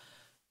Bible.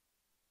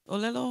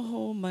 Olelo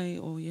ho mai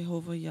o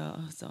Yehova ya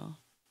asa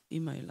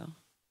imaila.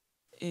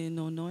 E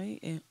no noi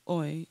e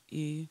oi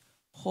I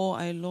ho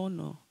ai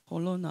lono,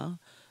 holona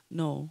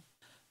no.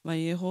 Mai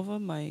Yehova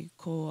mai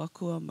ko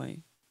akua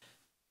mai.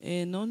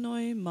 E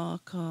nonoi ma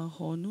ka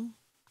honu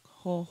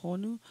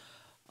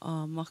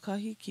a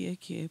makahi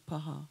kie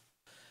paha.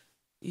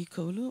 I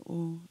kaulu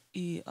o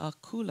I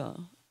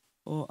akula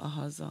o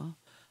ahaza.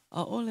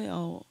 A ole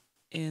au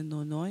e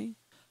nonoi.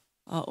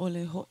 A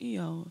ole hoi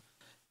au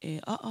e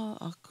aa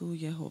aku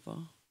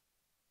Yehova.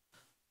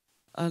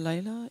 A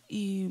laila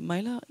I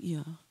maila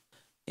ia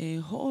e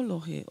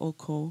ho'olohe o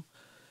ko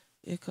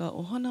e ka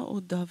ohana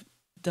o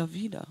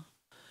Davida.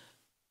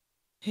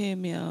 He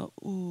mea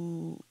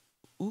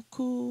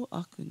uku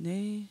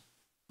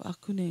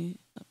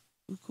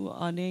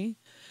ane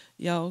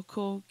iau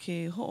ko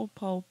ke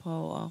ho'opau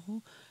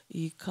aho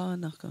I ka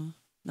naka.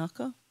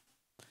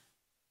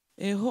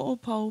 E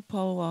ho'opau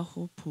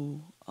aho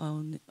pu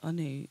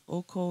ane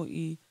o ko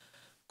I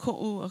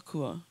ko'u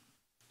akua.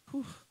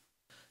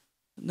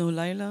 No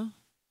laila,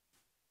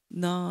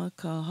 nā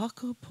ka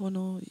haka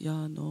pono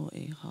ia no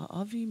e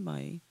haawi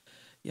mai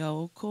ia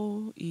o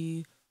ko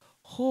I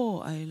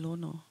ho ai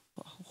lona.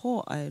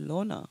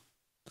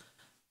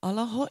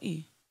 Ala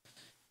hoi,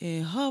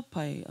 e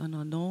hapai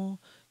ana no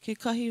ke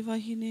kahi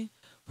wahine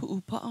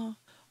pu'upaa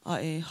a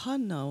e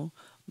hanau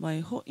mai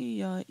hoi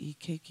ia I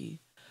keki.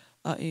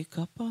 A e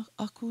kapa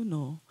aku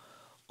no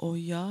o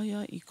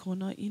iaia I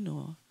kona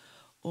inoa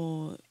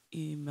o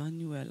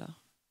Emmanuela.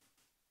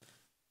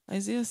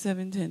 Isaiah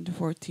 7:10 to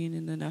 14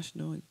 in the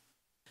National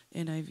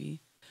NIV.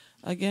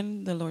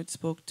 Again, the Lord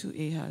spoke to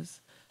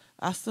Ahaz.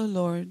 Ask the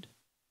Lord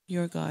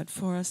your God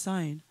for a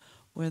sign,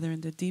 whether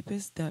in the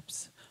deepest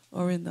depths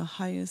or in the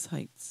highest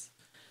heights.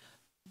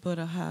 But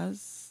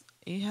Ahaz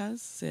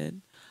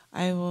said,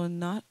 I will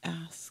not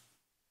ask.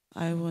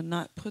 I will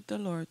not put the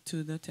Lord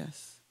to the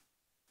test.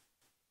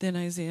 Then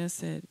Isaiah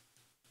said,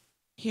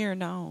 Hear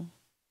now,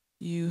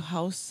 you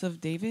house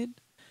of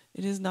David.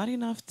 It is not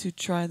enough to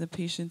try the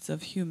patience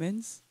of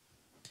humans.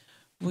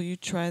 Will you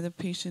try the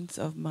patience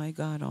of my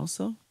God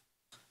also?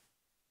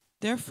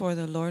 Therefore,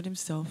 the Lord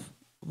himself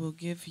will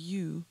give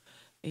you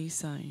a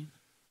sign.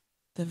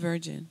 The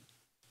virgin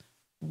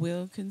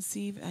will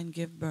conceive and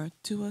give birth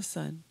to a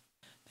son,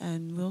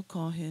 and will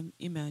call him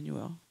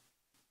Emmanuel.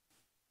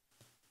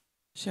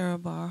 Share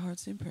our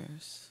hearts in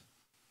prayers.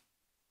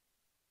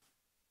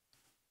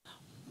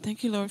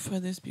 Thank you, Lord, for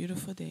this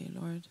beautiful day,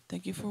 Lord.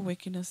 Thank you for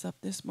waking us up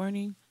this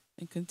morning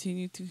and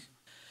continue to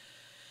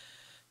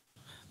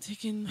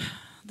take in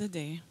the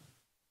day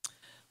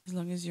as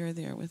long as you're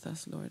there with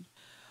us, Lord.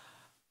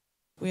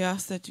 We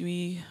ask that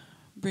we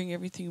bring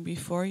everything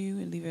before you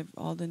and leave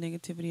all the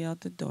negativity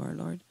out the door,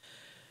 Lord.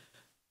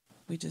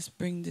 We just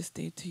bring this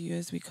day to you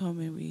as we come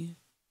and we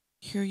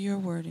hear your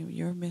word and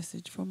your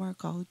message from our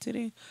call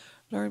today.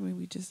 Lord, may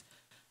we just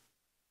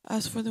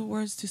ask for the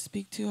words to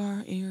speak to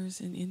our ears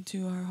and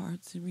into our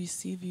hearts and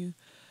receive you.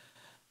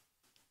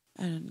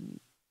 And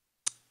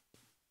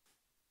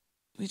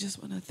we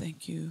just want to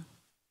thank you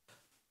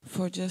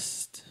for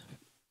just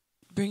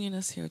bringing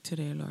us here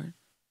today, Lord.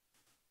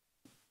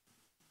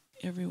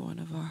 Every one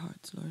of our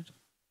hearts, Lord.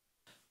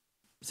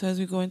 So as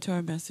we go into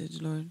our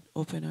message, Lord,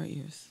 open our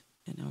ears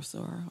and also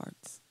our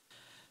hearts.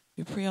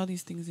 We pray all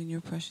these things in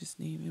your precious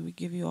name, and we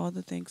give you all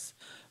the thanks,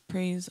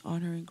 praise,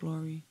 honor, and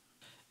glory,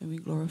 and we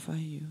glorify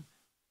you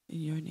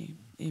in your name.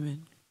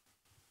 Amen.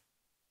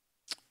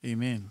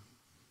 Amen.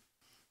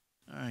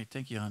 All right.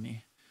 Thank you,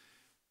 honey.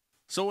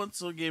 So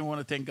once again, I want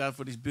to thank God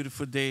for this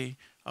beautiful day.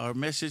 Our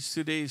message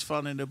today is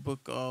found in the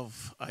book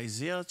of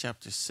Isaiah,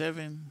 chapter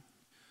 7,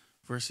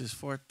 verses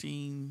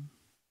 10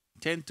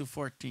 to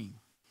 14.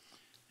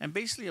 And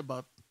basically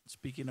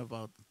speaking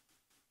about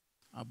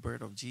a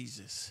birth of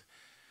Jesus.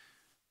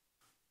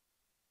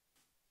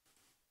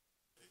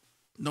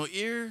 No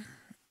ear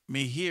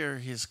may hear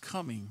his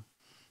coming,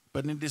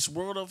 but in this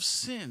world of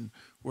sin,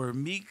 where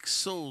meek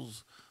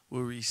souls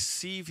will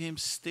receive him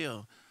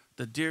still,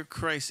 the dear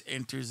Christ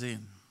enters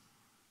in.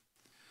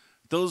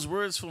 Those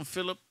words from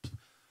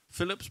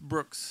Phillips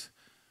Brooks,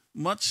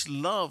 much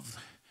loved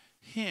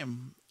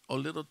hymn, O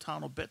Little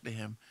Town of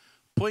Bethlehem,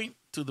 point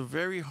to the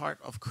very heart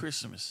of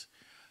Christmas.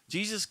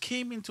 Jesus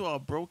came into our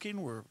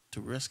broken world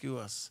to rescue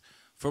us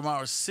from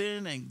our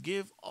sin and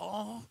give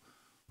all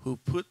who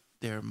put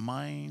their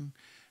mind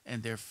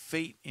and their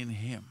faith in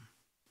him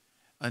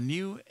a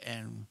new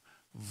and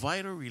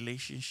vital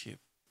relationship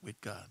with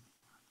God.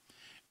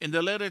 In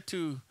the letter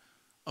to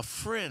a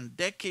friend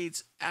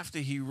decades after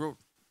he wrote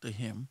the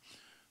hymn,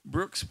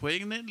 Brooks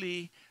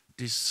poignantly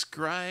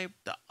described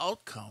the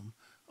outcome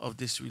of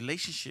this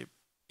relationship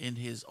in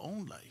his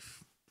own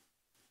life.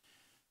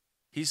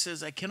 He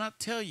says, I cannot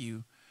tell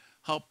you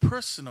how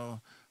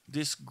personal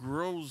this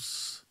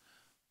grows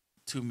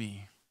to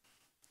me.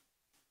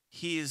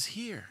 He is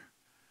here.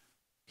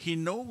 He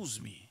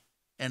knows me,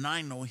 and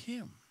I know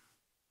him.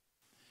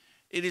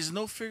 It is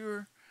no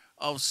figure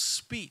of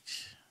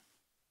speech.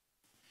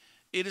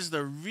 It is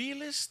the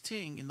realest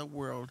thing in the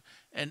world,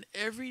 and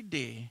every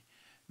day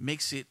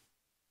makes it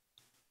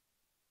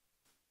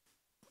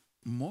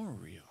more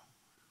real.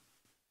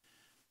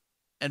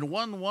 And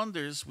one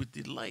wonders with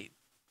delight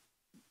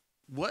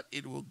what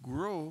it will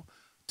grow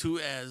to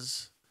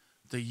as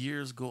the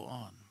years go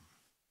on.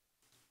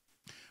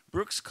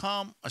 Brooks'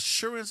 calm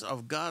assurance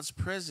of God's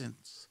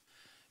presence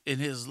in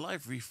his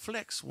life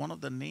reflects one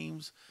of the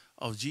names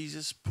of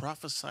Jesus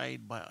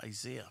prophesied by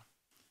Isaiah.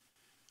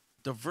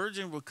 The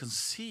virgin will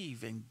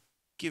conceive and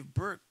give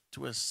birth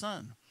to a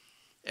son,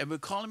 and will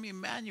call him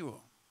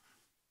Emmanuel,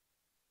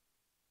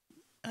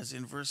 as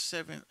in verse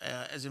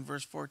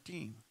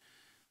 14.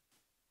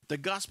 The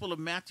Gospel of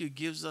Matthew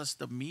gives us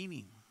the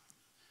meaning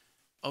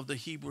of the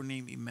Hebrew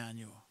name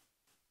Emmanuel,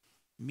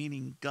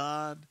 meaning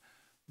God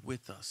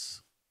with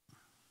us.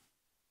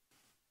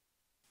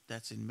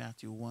 That's in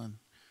Matthew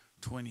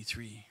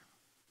 1:23.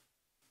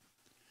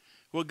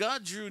 Well,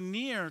 God drew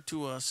near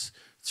to us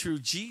through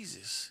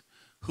Jesus,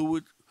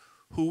 who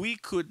we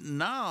could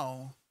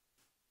know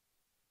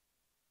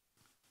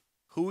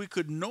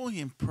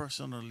him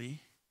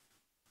personally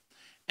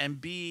and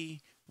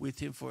be with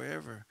him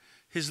forever.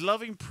 His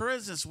loving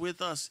presence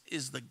with us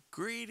is the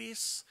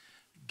greatest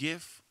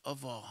gift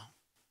of all.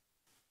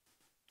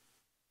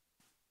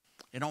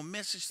 In our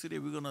message today,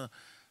 we're gonna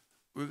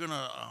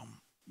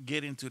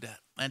get into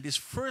that. And this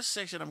first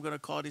section, I like to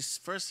call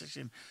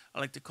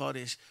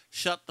this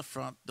 "Shut the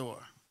Front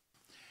Door."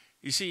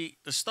 You see,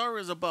 the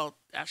story is about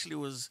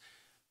was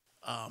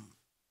a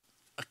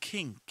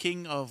king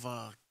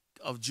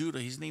of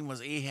Judah. His name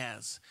was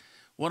Ahaz.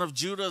 one of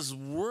Judah's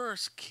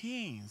worst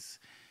kings,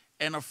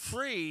 and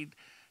afraid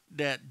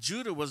that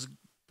Judah was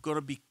going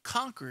to be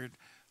conquered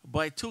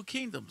by two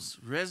kingdoms,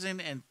 Rezin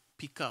and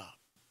Pekah.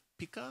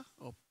 Pekah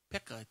or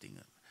Pekah, I think,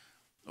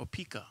 or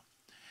Pekah.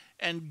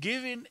 And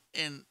given,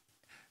 and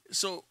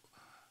so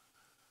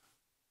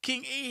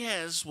King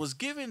Ahaz was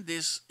given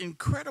this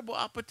incredible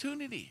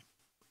opportunity.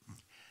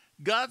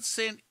 God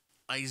sent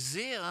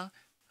Isaiah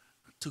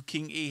to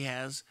King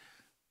Ahaz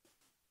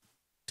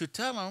to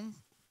tell him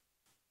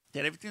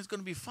that everything's going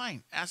to be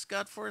fine. Ask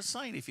God for a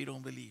sign if you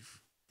don't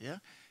believe. Yeah?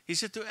 He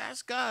said to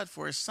ask God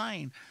for a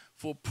sign,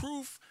 for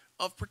proof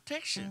of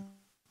protection.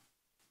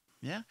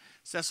 Yeah?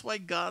 So that's why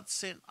God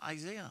sent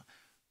Isaiah.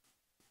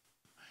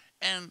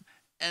 And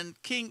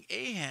King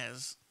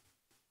Ahaz,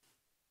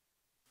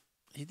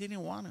 he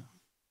didn't want to.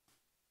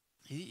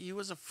 He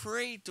was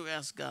afraid to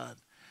ask God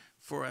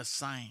for a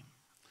sign.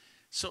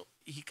 So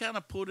he kind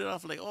of put it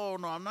off like, oh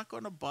no, I'm not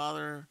going to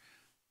bother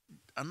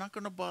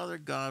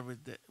God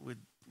with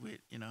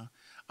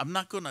I'm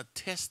not going to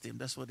test him.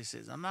 That's what he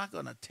says. I'm not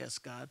going to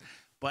test God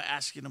by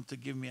asking him to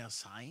give me a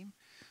sign.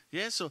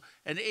 Yeah, so,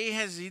 and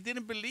Ahaz, he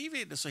didn't believe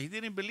it. So he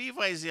didn't believe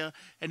Isaiah,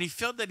 and he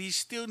felt that he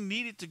still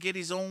needed to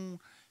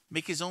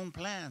make his own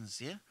plans.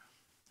 Yeah,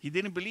 he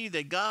didn't believe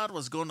that God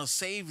was going to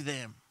save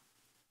them.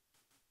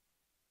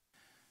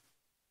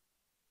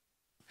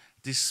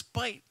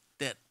 Despite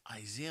that,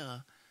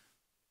 Isaiah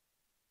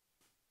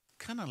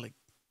kind of like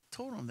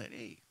told him that,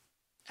 hey,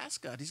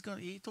 ask God.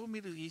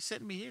 He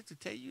sent me here to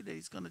tell you that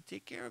he's going to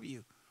take care of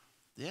you.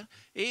 Yeah.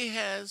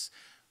 Ahaz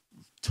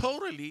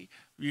totally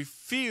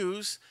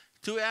refused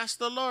to ask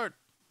the Lord.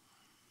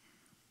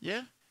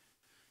 Yeah.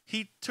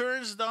 He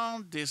turns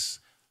down this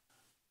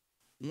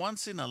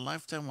once in a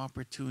lifetime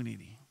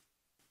opportunity.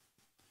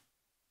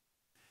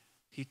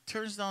 He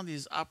turns down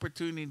this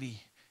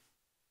opportunity.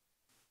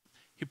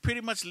 He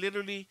pretty much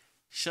literally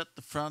shut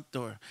the front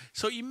door.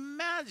 So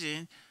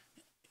imagine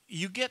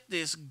you get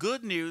this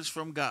good news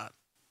from God.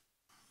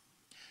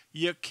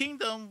 Your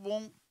kingdom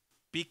won't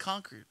be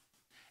conquered.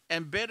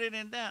 And better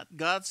than that,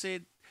 God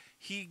said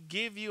he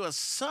gave you a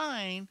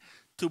sign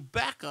to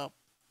back up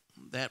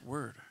that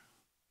word.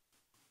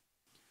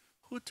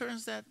 Who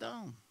turns that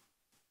down?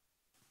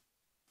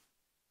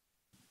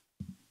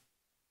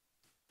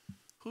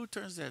 Who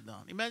turns that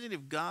down? Imagine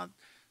if God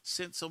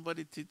sent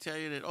somebody to tell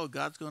you that, oh,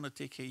 God's going to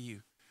take care of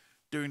you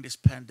during this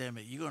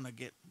pandemic. You're going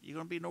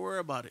to be no worry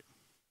about it.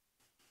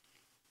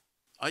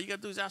 All you got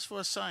to do is ask for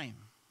a sign.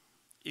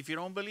 If you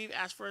don't believe,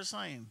 ask for a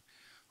sign.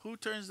 Who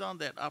turns down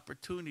that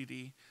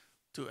opportunity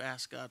to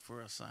ask God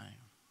for a sign?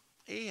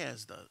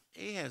 Ahaz does.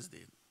 Ahaz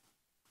did.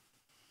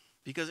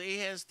 Because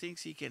Ahaz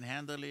thinks he can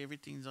handle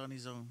everything on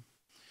his own.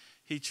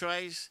 He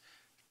tries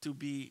to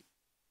be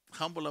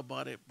humble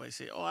about it by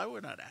saying, oh, I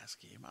will not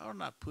ask him. I will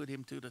not put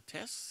him to the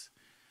test.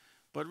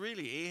 But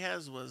really,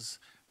 Ahaz was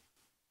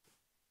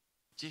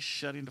just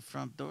shutting the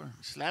front door,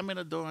 slamming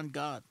the door on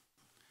God.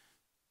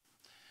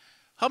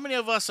 How many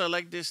of us are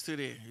like this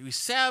today? We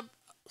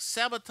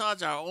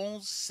sabotage our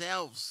own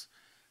selves.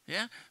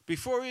 Yeah?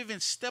 Before we even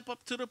step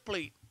up to the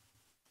plate,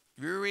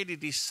 we already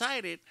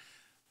decided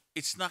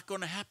it's not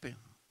going to happen.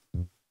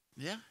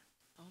 Yeah?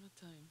 All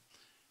the time.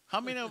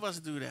 How many of us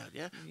do that?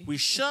 Yeah? We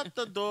shut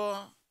the door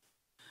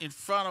in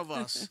front of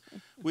us.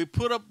 We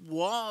put up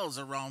walls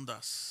around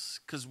us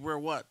because we're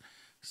what?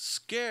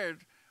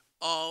 Scared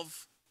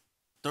of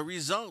the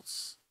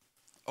results.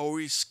 Or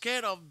we're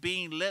scared of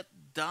being let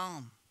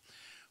down.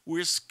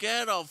 We're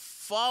scared of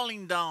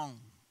falling down.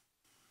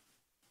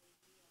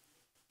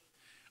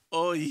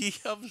 Oh, ye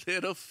of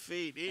little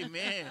faith.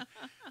 Amen.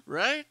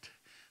 Right?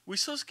 We're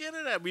so scared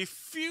of that. We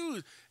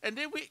refuse. And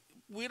then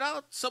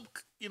without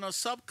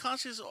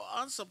subconscious or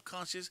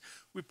unsubconscious,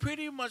 we're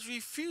pretty much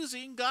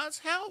refusing God's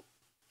help.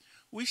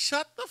 We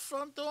shut the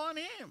front door on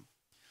him.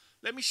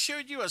 Let me share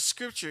with you a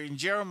scripture in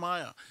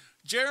Jeremiah.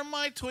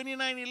 Jeremiah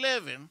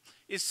 29:11.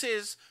 It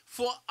says,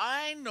 for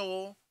I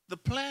know the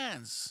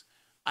plans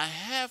I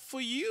have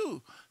for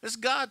you. That's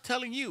God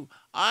telling you,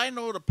 I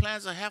know the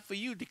plans I have for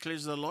you,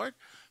 declares the Lord.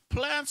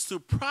 Plans to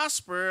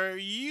prosper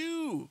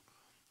you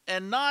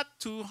and not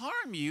to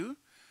harm you.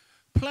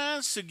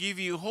 Plans to give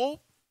you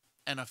hope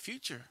and a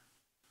future.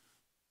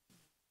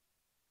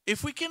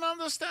 If we can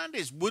understand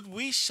this, would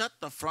we shut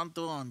the front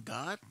door on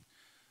God?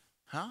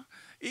 Huh?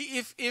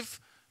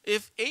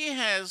 If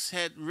Ahaz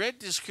had read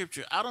the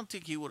scripture, I don't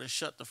think he would have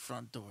shut the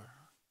front door.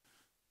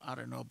 I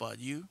don't know about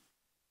you.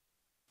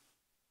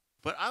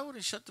 But I would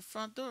have shut the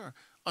front door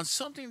on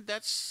something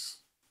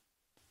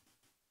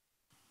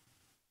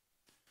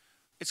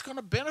it's going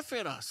to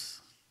benefit us.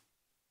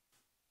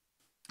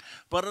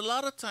 But a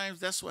lot of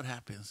times that's what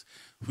happens.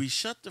 We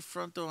shut the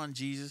front door on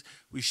Jesus.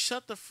 We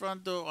shut the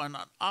front door on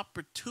an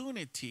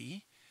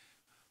opportunity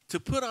to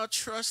put our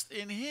trust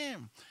in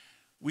him.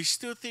 We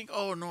still think,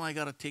 oh no, I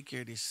got to take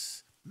care of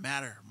this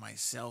matter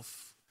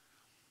myself.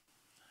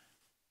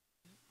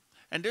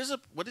 And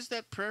what is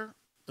that prayer?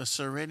 The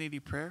serenity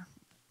prayer.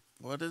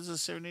 What does the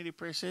serenity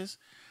prayer says?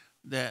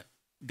 That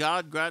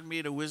God grant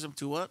me the wisdom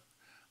to what?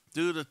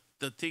 Do the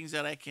the things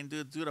that I can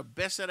do the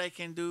best that I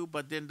can do.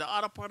 But then the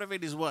other part of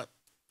it is what?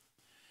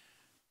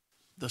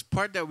 The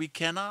part that we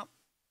cannot,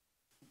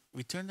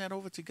 we turn that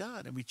over to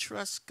God and we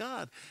trust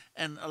God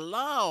and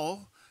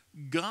allow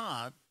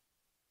God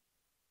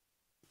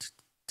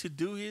to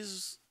do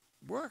his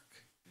work.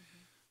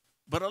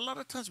 But a lot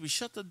of times we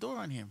shut the door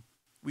on him.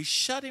 We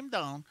shut him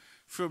down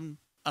from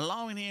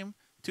allowing him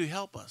to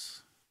help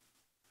us.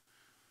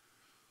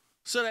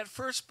 So that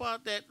first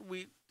part that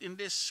we in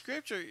this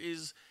scripture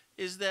is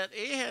that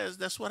Ahaz,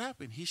 that's what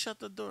happened. He shut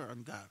the door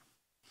on God.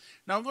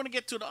 Now I'm going to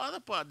get to the other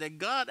part that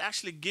God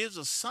actually gives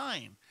a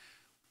sign.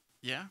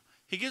 Yeah?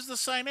 He gives the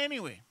sign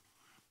anyway.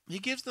 He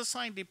gives the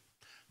sign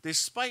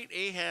despite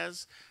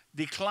Ahaz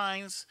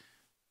declines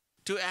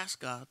to ask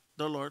God,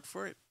 the Lord,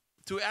 for it.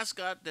 To ask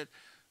God that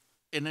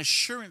an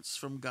assurance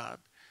from God,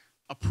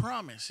 a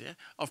promise, yeah,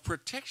 of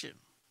protection.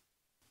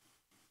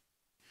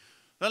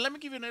 Now let me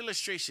give you an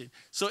illustration.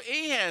 So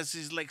Ahaz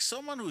is like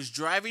someone who's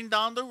driving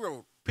down the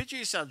road. Picture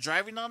yourself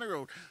driving down the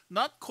road,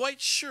 not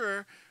quite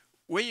sure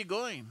where you're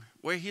going,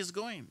 where he's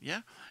going,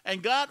 yeah?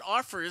 And God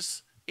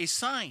offers a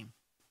sign.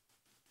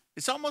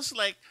 It's almost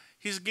like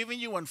he's giving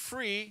you one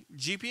free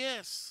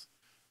GPS.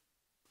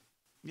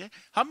 Yeah.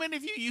 How many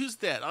of you use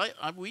that?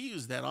 We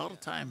use that all the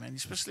time, and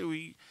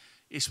especially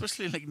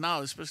like now,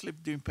 especially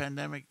during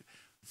pandemic,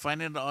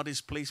 finding all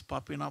these places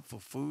popping up for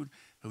food.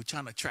 We're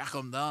trying to track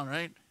them down,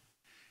 right?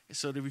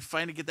 So that we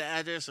finally get the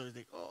address, or we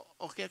think, oh,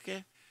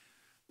 okay.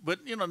 But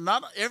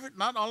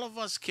not all of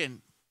us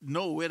can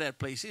know where that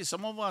place is.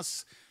 Some of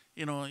us,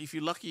 if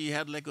you're lucky, you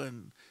had like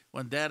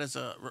when Dad is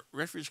a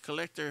refuge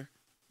collector,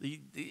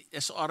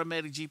 it's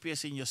automatic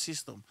GPS in your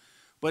system.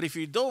 But if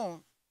you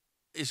don't,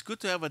 it's good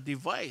to have a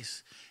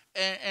device.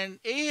 And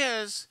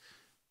Ahaz,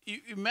 you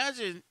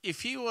imagine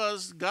if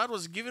God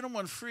was giving him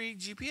one free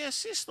GPS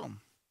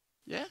system.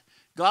 Yeah?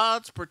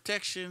 God's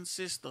protection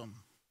system.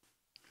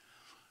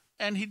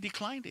 And he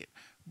declined it.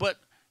 But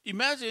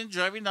imagine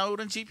driving down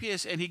with a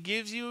GPS and he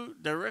gives you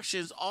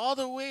directions all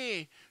the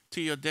way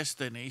to your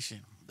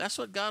destination. That's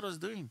what God was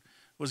doing.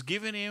 Was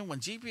giving him one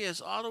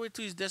GPS all the way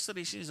to his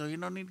destination so he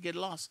don't need to get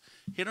lost.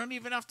 He don't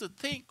even have to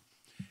think.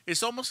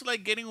 It's almost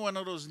like getting one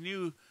of those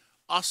new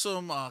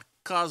awesome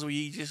cars where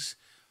you just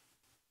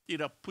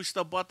push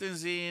the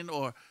buttons in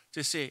or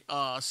just say,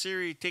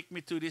 Siri, take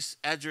me to this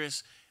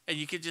address, and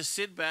you can just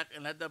sit back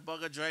and let that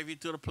bugger drive you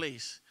to the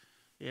place.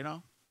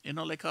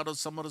 Like how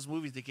some of those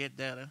movies, they get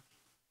that. Huh?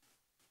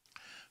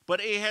 But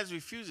Ahaz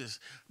refuses.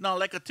 Now,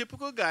 like a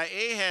typical guy,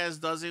 Ahaz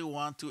doesn't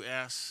want to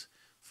ask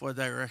for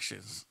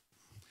directions.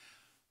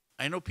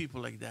 I know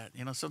people like that.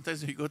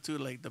 Sometimes we go to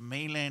like the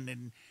mainland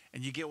and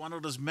you get one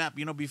of those maps.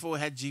 Before it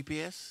had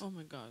GPS. Oh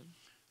my God.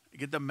 You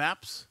get the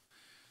maps,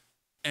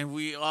 and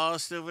we all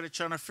still over there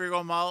trying to figure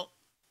them out,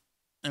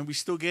 and we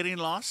still getting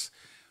lost.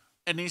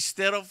 And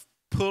instead of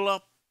pull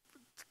up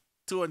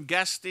to a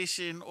gas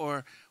station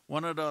or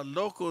one of the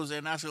locals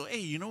and ask, hey,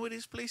 you know where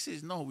this place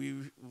is? No,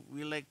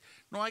 we like,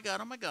 no, I got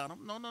them.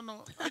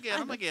 No, I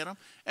get them.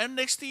 And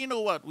next thing you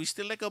know what? We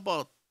still like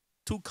about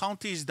 2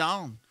 counties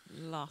down.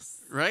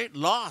 Lost. Right?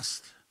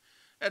 Lost.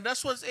 And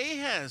that's what's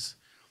Ahaz.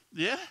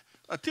 Yeah?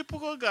 A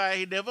typical guy,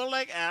 he never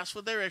asked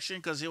for direction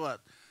because he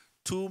what?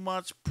 Too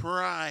much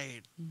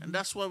pride. Mm-hmm. And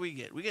that's what we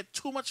get. We get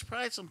too much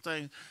pride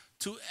sometimes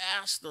to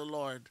ask the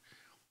Lord.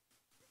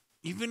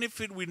 Even if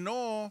we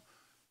know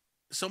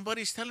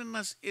somebody's telling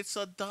us it's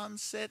a done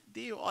set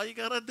deal. All you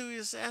gotta do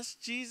is ask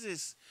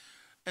Jesus.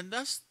 And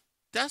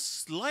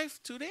that's life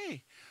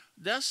today.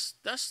 That's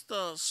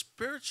the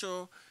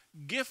spiritual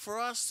gift for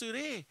us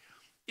today.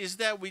 Is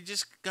that we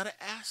just gotta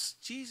ask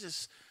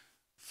Jesus,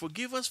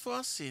 forgive us for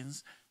our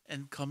sins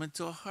and come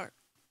into our heart.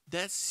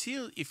 That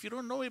seals, if you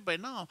don't know it by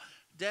now,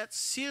 that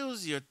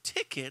seals your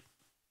ticket,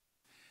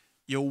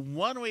 your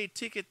one-way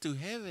ticket to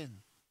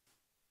heaven.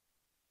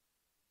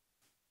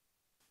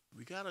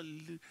 We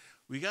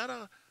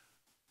gotta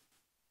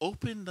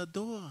open the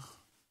door.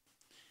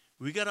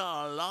 We gotta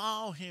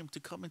allow him to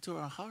come into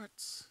our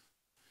hearts.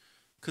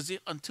 Because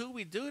until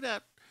we do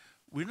that,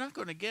 we're not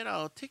gonna get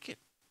our ticket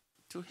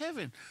to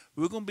heaven.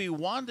 We're gonna be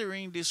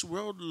wandering this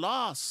world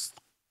lost.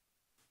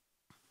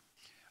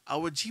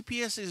 Our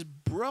GPS is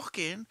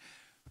broken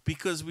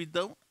because we're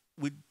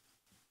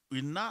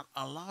not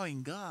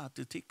allowing God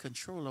to take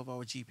control of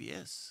our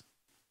GPS.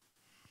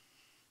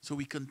 So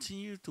we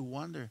continue to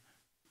wander.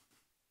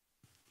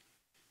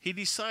 He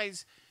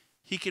decides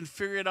he can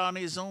figure it out on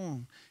his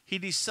own. He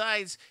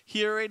decides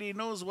he already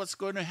knows what's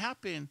going to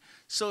happen,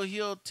 so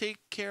he'll take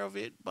care of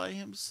it by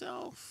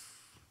himself.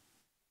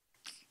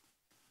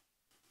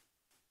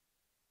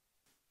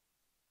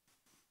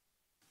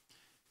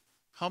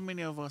 How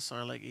many of us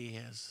are like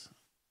Ahaz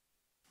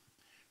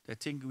that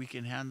think we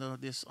can handle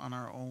this on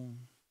our own?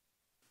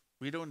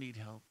 We don't need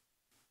help.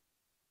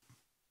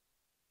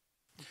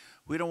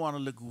 We don't want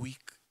to look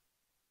weak.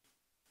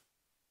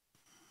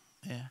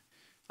 Yeah.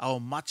 Our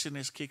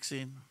macho-ness kicks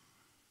in.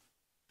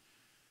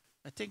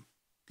 I think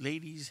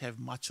ladies have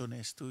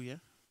macho-ness too, yeah?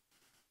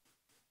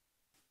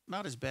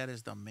 Not as bad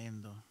as the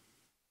men, though.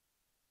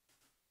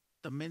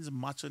 The men's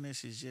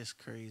macho-ness is just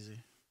crazy.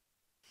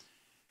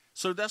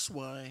 So that's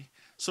why.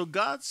 So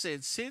God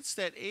said, since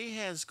that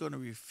Ahaz is going to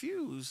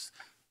refuse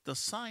the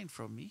sign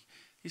from me,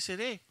 he said,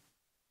 hey,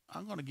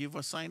 I'm going to give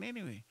a sign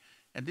anyway.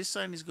 And this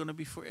sign is going to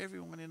be for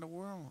everyone in the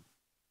world.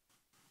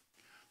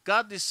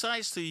 God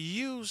decides to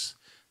use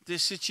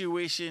this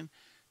situation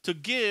to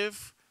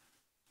give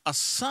a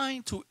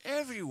sign to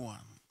everyone.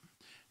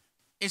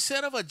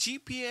 Instead of a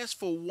GPS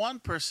for one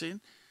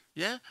person,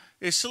 yeah,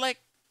 it's like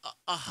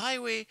a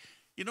highway.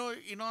 On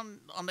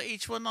the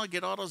H1 now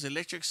get all those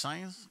electric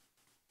signs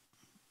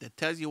that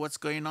tells you what's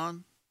going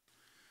on.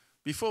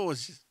 Before it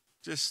was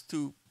just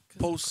to 'Cause of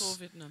post.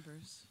 COVID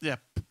numbers. Yeah,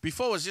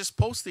 before it was just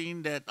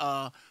posting that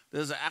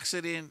there's an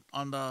accident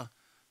on the,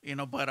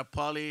 by the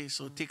poly,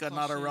 so take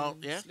another route.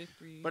 Caution, Yeah,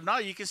 slippery. but now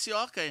you can see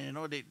all kind.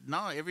 They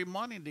now every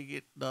morning they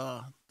get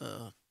the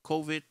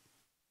COVID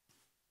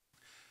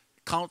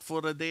count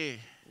for the day.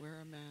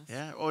 Wear a mask.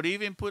 Yeah, or they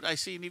even put. I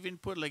seen even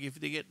put like if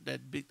they get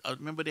that big.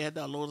 Remember they had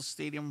that little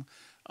stadium,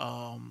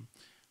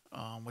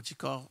 what you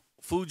call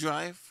food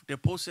drive. They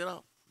post it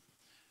up.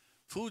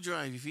 Food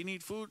drive. If you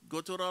need food,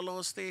 go to the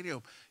little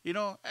stadium.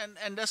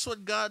 And that's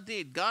what God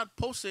did. God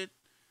posted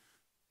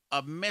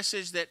a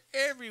message that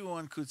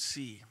everyone could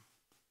see.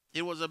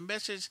 It was a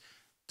message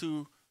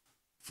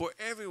for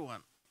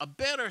everyone. A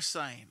better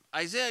sign.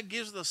 Isaiah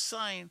gives the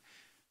sign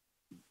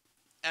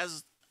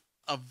as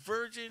a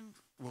virgin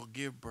will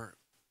give birth.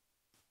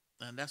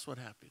 And that's what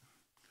happened.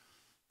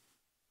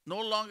 No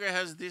longer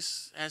has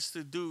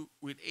to do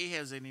with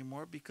Ahaz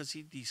anymore because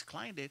he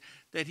declined it,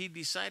 that he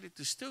decided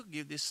to still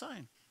give this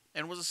sign.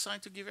 And was a sign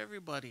to give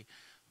everybody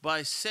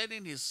by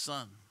sending his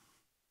son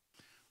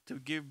to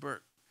give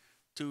birth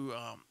to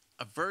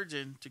a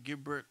virgin to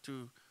give birth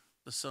to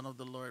the Son of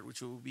the Lord,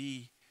 which will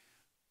be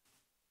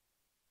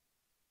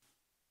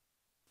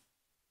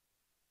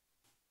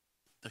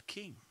the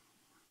King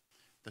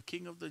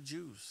of the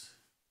Jews.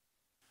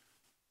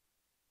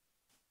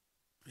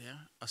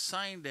 Yeah, a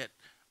sign that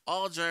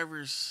all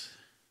drivers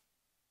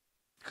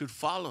could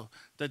follow,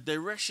 the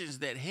directions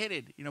that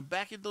headed.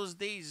 Back in those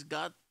days,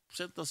 God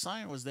sent the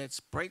sign was that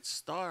bright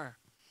star,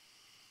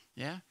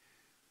 yeah,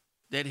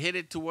 that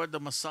headed toward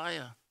the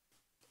Messiah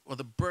or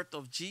the birth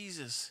of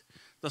Jesus.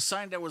 The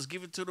sign that was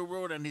given to the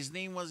world, and his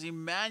name was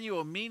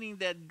Emmanuel, meaning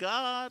that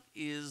God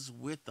is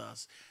with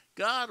us.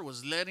 God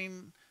was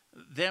letting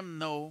them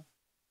know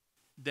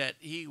that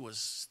he was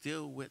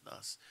still with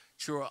us.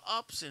 Through our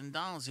ups and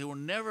downs, he will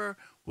never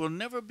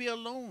be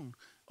alone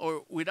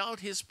or without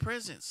his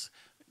presence.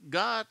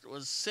 God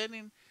was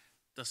sending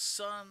the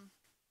Son,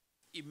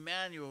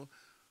 Emmanuel,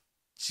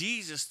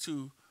 Jesus,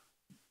 to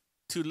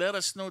let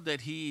us know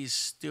that he is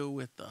still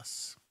with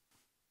us.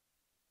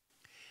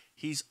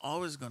 He's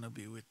always going to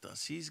be with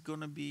us. He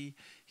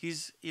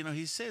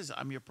says,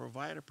 I'm your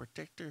provider,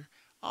 protector,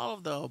 all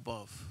of the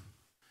above.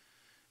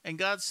 And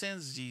God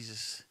sends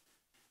Jesus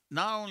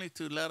not only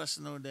to let us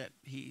know that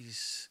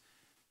he's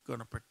going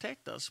to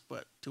protect us,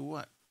 but to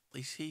what?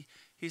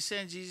 He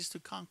sent Jesus to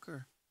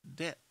conquer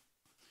death.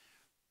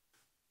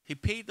 He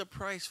paid the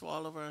price for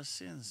all of our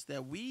sins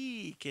that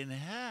we can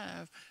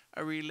have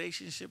a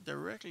relationship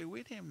directly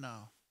with him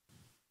now.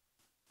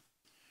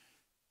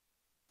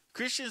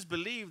 Christians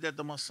believe that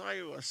the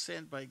Messiah was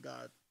sent by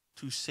God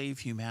to save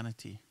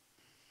humanity.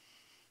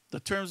 The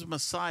terms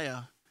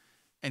Messiah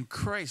and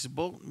Christ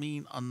both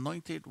mean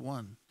anointed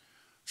one.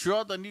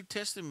 Throughout the New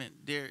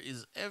Testament, there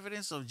is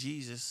evidence of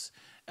Jesus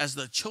as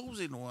the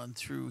chosen one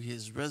through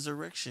his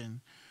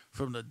resurrection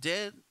from the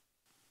dead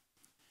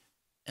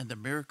and the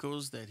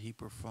miracles that he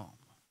performed.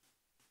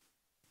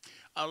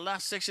 Our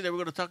last section that we're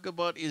going to talk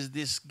about is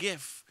this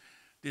gift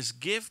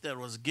that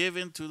was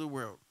given to the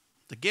world,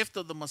 the gift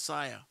of the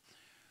Messiah,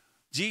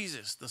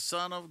 Jesus, the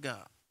Son of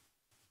God,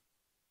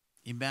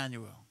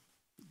 Emmanuel,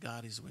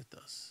 God is with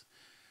us.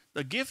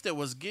 The gift that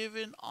was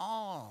given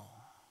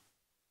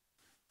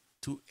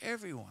to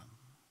everyone,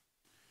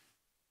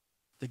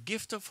 the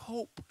gift of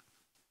hope,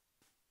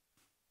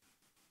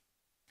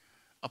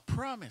 a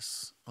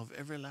promise of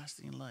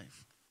everlasting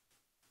life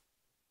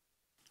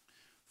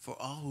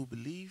for all who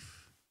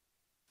believe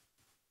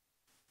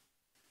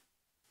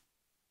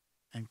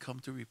and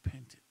come to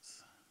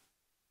repentance.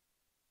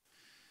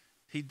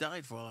 He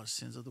died for all our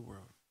sins of the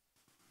world.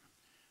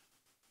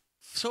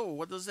 So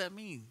what does that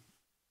mean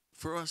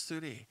for us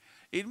today?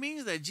 It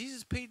means that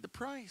Jesus paid the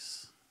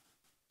price.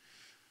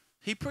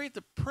 He paid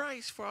the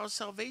price for our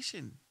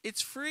salvation.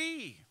 It's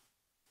free.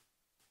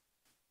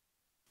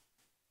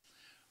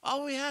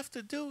 All we have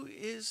to do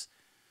is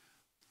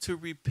to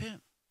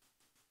repent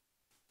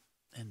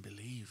and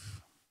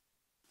believe.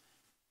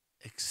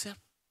 Accept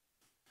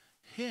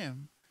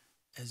him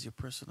as your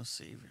personal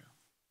Savior.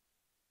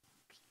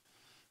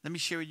 Let me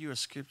share with you a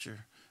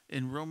scripture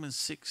in Romans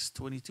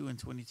 6:22 and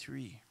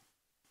 23.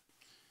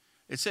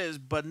 It says,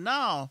 but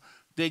now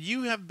that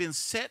you have been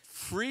set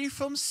free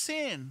from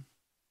sin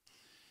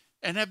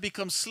and have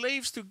become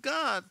slaves to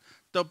God,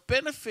 the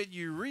benefit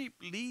you reap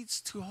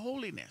leads to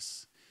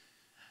holiness,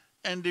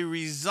 and the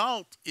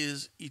result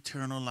is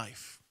eternal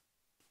life.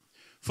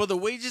 For the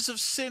wages of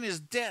sin is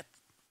death,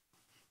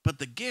 but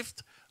the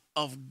gift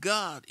of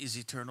God is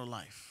eternal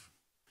life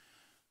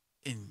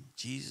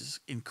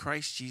in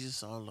Christ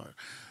Jesus our Lord.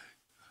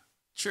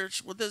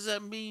 Church, what does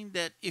that mean?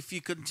 That if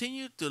you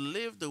continue to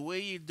live the way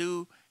you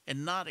do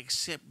and not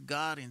accept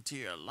God into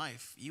your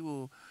life,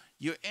 your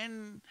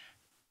end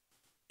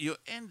your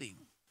ending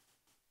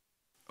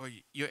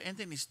your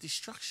ending is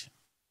destruction.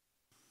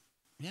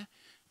 Yeah?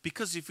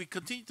 Because if we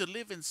continue to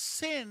live in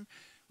sin,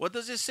 what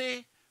does it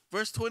say?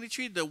 Verse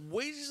 23, the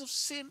wages of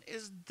sin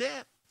is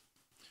death.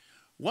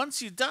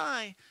 Once you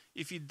die,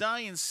 if you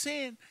die in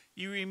sin,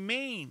 you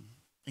remain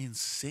in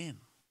sin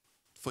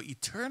for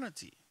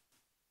eternity.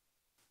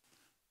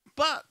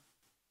 But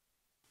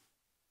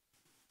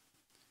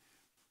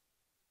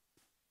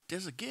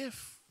there's a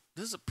gift,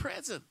 there's a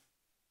present.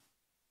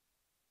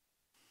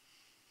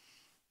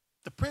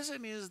 The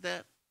present is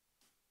that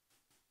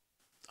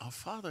our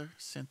Father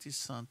sent His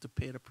Son to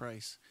pay the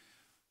price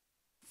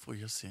for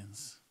your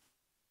sins.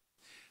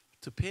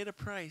 To pay the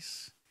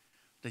price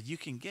that you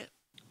can get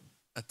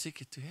a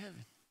ticket to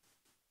heaven.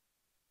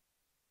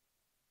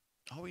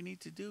 All we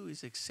need to do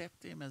is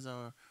accept Him as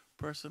our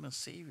personal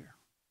Savior.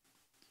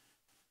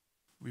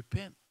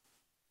 Repent.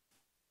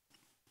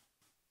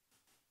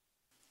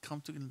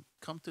 Come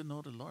to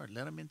know the Lord.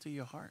 Let Him into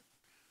your heart.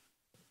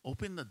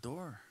 Open the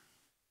door.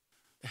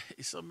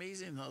 It's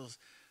amazing how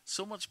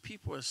so much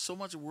people are so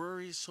much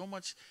worry, so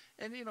much,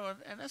 and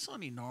and that's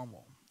only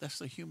normal. That's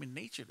the human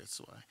nature. That's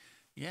why,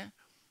 yeah,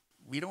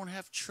 we don't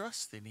have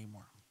trust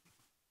anymore.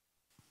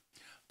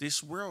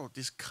 This world,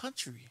 this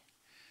country,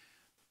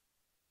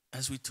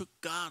 as we took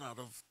God out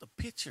of the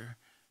picture,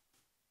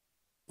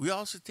 we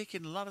also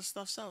taking a lot of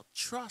stuff out.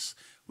 Trust.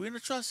 We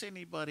don't trust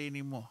anybody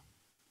anymore.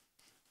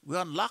 We're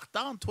on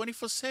lockdown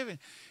 24/7.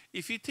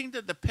 If you think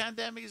that the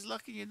pandemic is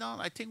locking you down,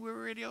 I think we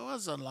already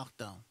was on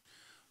lockdown.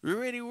 We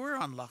already were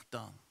on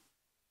lockdown.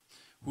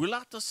 We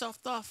locked ourselves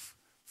off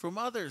from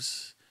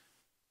others.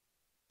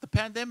 The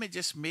pandemic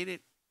just made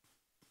it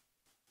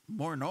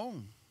more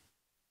known.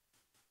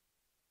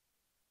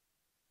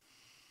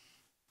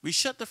 We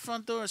shut the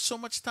front door so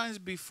much times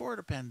before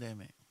the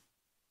pandemic.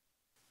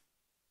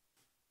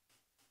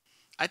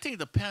 I think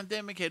the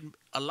pandemic had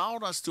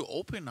allowed us to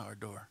open our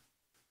door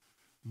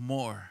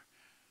more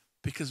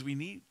because we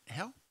need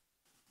help.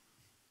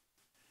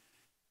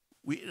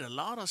 It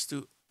allowed us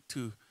to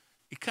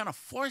it kind of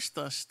forced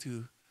us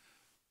to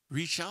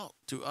reach out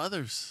to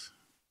others.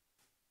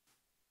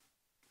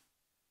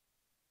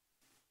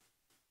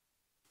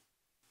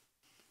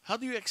 How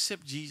do you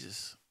accept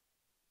Jesus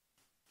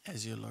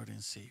as your Lord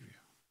and Savior?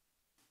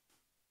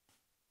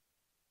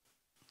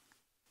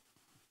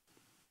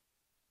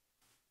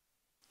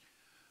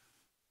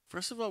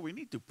 First of all, we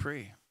need to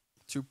pray.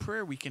 Through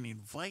prayer, we can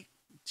invite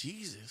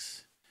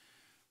Jesus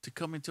to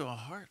come into our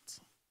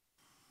hearts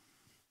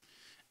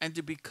and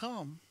to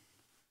become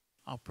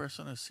our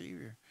personal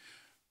Savior.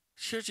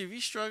 Church, if you're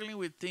struggling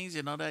with things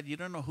and all that, you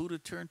don't know who to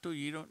turn to,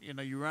 you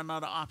run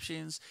out of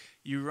options,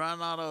 you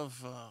run out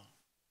of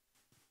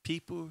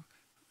people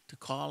to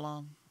call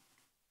on.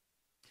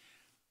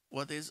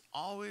 Well, there's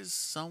always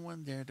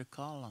someone there to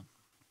call on.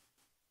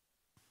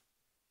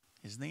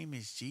 His name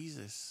is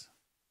Jesus.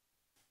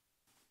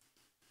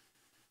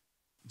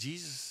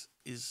 Jesus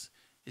is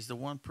the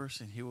one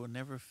person. He will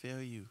never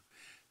fail you.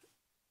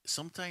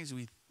 Sometimes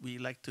we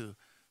like to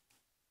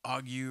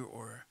argue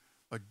or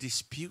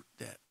dispute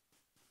that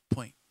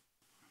point,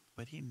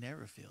 but He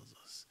never fails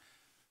us.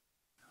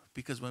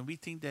 Because when we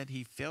think that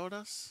He failed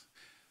us,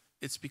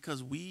 it's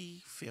because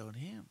we failed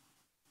Him.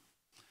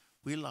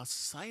 We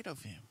lost sight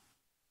of Him.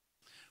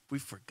 We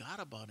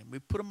forgot about Him. We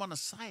put Him on the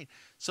side.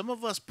 Some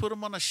of us put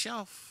Him on a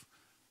shelf.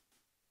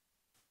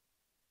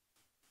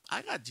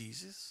 I got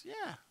Jesus.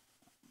 Yeah.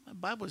 My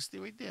Bible is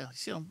still right there. You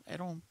see Him at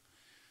home.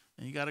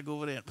 And you got to go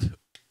over there and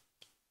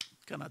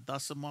kind of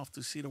dust them off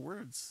to see the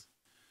words.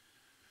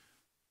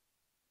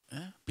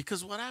 Yeah?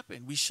 Because what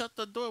happened? We shut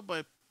the door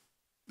by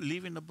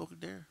leaving the book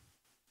there.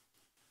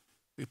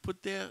 We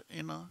put there,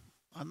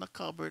 on the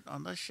cupboard,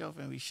 on the shelf,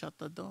 and we shut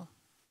the door.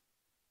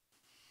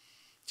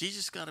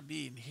 Jesus got to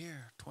be in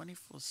here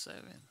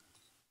 24/7.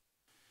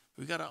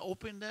 We got to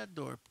open that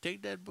door,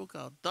 take that book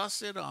out,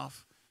 dust it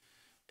off,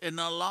 and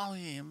allow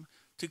Him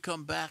to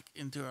come back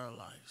into our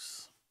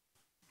lives.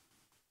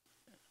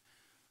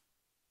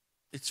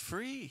 It's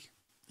free.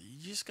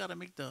 You just got to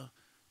make the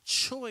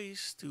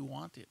choice to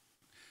want it.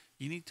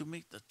 You need to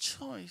make the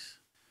choice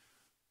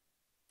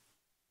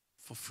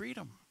for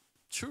freedom,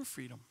 true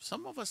freedom.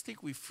 Some of us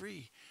think we're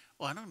free.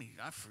 Oh,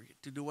 I'm free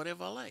to do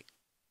whatever I like.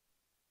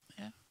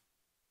 Yeah.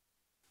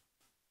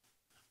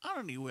 I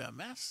don't need to wear a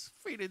mask.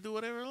 Free to do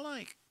whatever I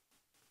like.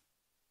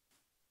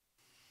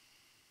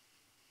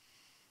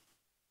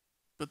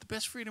 But the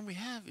best freedom we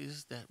have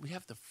is that we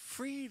have the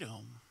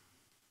freedom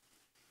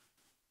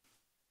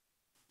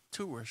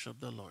to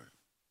worship the Lord.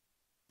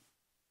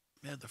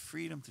 We have the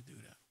freedom to do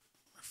that.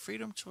 A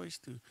freedom choice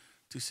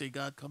to say,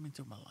 God, come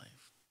into my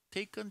life.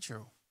 Take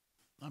control.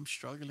 I'm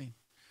struggling.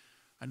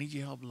 I need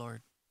your help,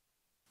 Lord.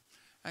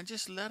 And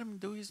just let Him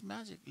do His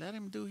magic. Let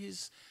Him do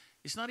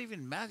it's not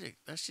even magic.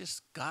 That's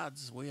just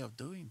God's way of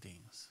doing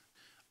things.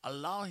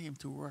 Allow Him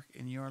to work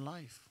in your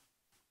life.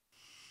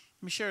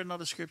 Let me share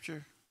another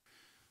scripture.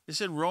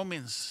 It's in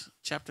Romans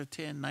chapter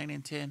 10, 9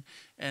 and 10,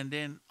 and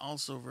then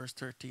also verse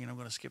 13. I'm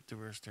going to skip to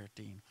verse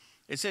 13.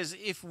 It says,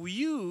 if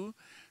you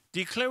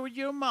declare with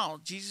your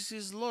mouth Jesus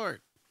is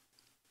Lord,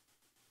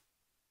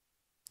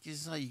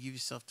 this is how you give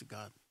yourself to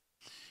God.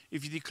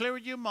 If you declare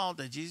with your mouth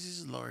that Jesus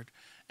is Lord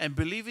and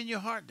believe in your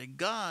heart that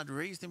God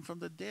raised him from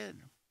the dead,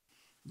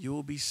 you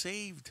will be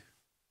saved.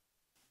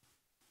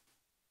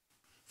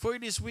 For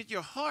it is with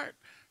your heart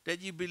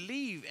that you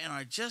believe and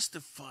are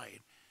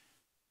justified.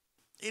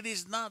 It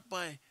is not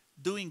by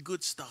doing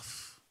good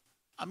stuff.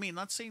 I mean,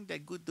 not saying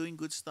that doing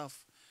good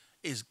stuff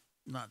is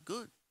not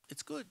good.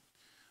 It's good.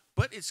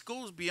 But it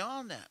goes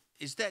beyond that.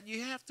 It's that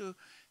you have to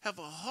have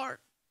a heart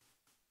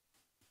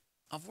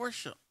of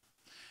worship.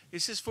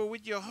 It says, for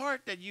with your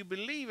heart that you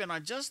believe and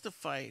are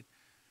justified,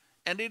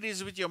 and it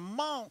is with your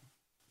mouth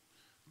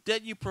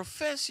that you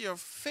profess your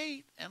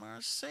faith and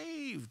are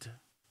saved.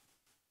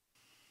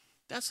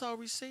 That's how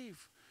we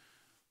save.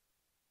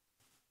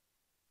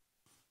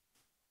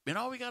 And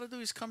all we got to do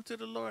is come to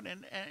the Lord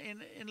and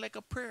in like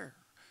a prayer.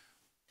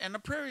 And a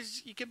prayer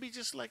is, you can be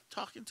just like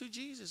talking to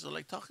Jesus or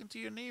like talking to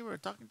your neighbor or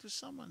talking to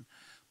someone.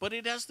 But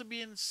it has to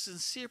be in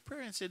sincere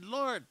prayer and say,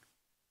 Lord,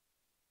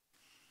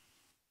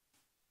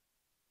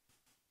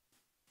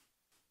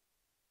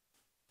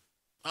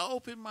 I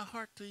open my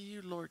heart to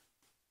you, Lord.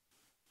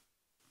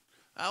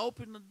 I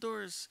open the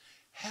doors.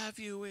 Have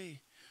your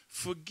way.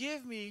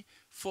 Forgive me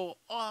for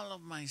all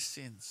of my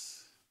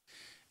sins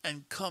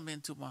and come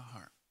into my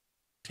heart.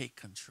 Take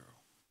control.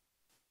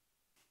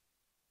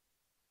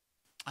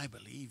 I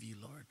believe you,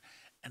 Lord,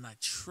 and I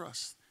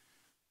trust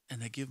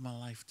and I give my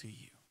life to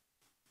you.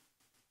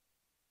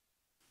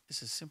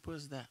 It's as simple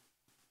as that.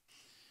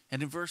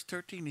 And in verse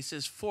 13, he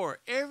says, for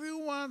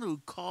everyone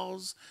who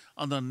calls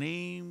on the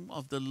name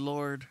of the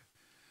Lord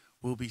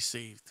will be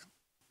saved.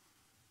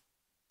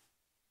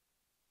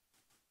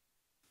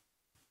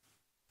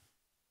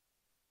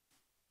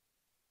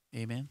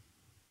 Amen.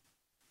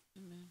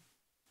 Amen.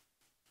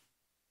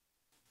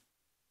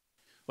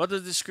 What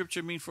does this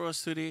scripture mean for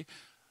us today?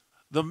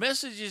 The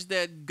message is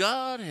that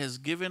God has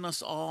given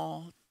us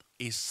all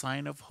a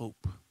sign of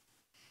hope.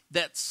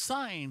 That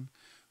sign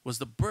was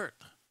the birth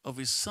of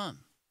his son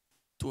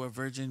to a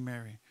Virgin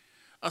Mary.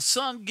 A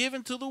son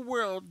given to the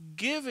world,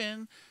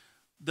 given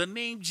the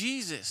name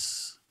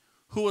Jesus,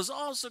 who was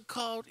also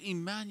called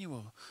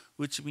Emmanuel,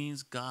 which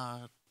means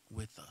God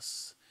with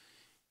us.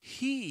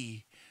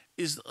 He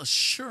is the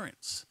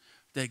assurance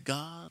that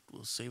God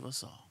will save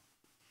us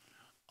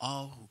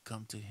all who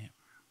come to him.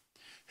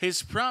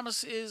 His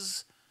promise to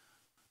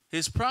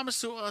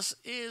us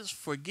is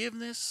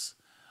forgiveness,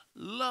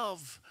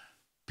 love,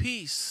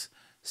 peace,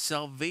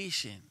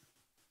 salvation,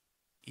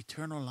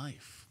 eternal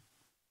life.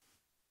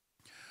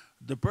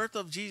 The birth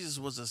of Jesus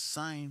was a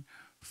sign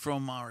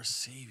from our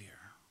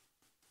Savior.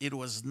 It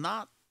was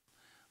not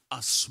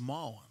a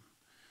small one,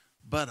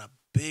 but a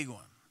big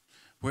one,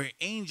 where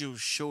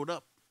angels showed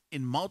up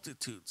in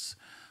multitudes,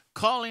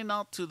 calling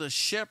out to the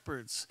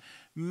shepherds,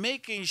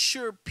 making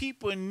sure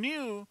people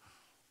knew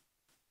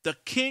the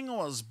King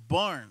was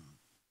born.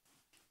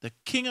 The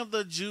King of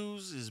the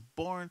Jews is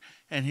born,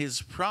 and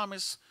his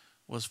promise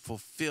was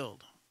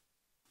fulfilled.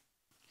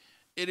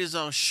 It is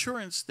our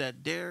assurance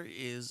that there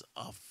is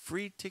a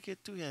free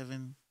ticket to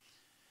heaven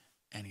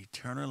and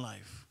eternal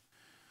life,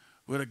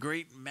 with a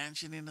great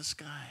mansion in the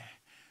sky,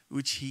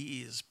 which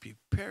he is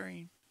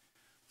preparing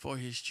for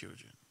his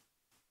children.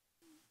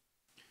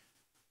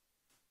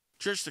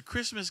 Church, the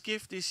Christmas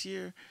gift this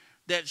year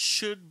that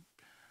should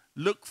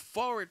look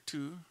forward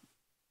to,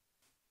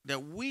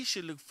 that we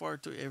should look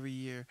forward to every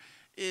year,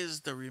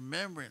 is the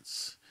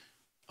remembrance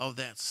of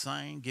that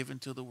sign given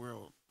to the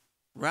world,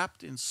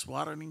 wrapped in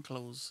swaddling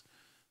clothes,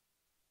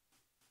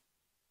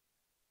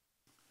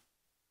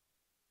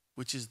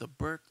 which is the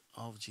birth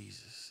of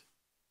Jesus,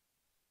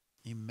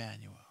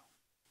 Emmanuel.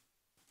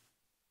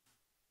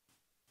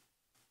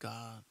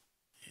 God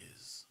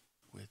is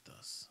with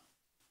us.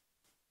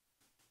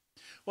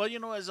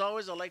 Well, as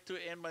always, I like to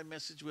end my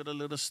message with a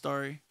little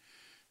story.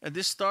 And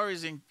this story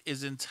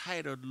is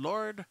entitled,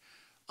 Lord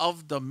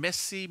of the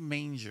Messy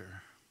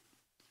Manger.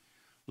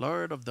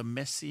 Lord of the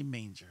Messy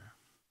Manger.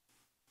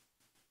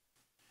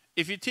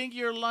 If you think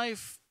your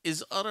life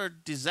is utter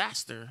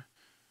disaster,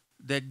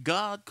 that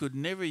God could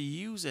never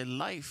use a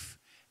life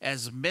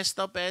as messed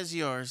up as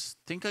yours,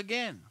 think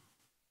again.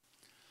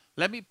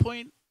 Let me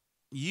point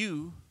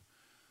you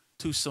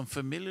to some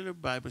familiar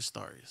Bible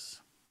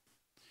stories.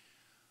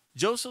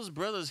 Joseph's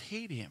brothers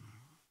hate him.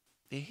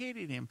 They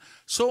hated him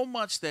so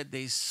much that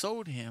they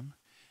sold him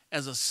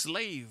as a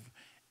slave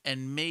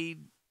and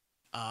made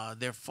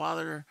their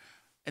father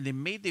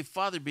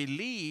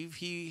believe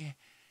he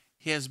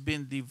has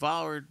been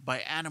devoured by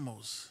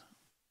animals.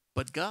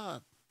 But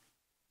God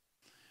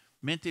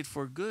meant it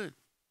for good,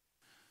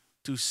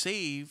 to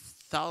save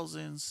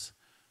thousands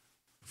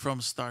from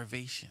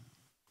starvation.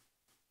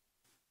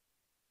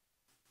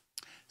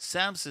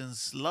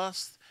 Samson's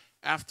lust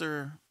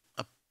after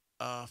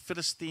a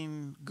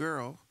Philistine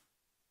girl,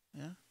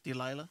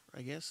 Delilah,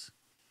 I guess.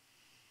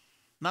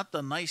 Not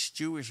the nice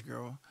Jewish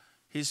girl.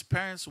 his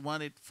parents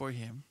wanted for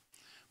him.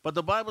 But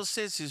the Bible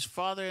says his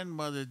father and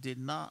mother did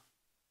not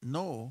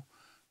know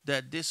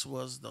that this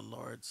was the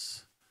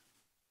Lord's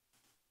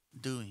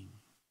doing.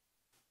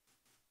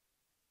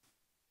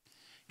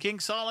 King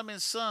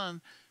Solomon's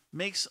son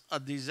makes a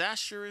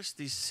disastrous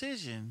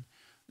decision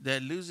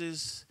that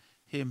loses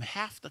him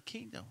half the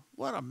kingdom.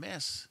 What a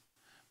mess.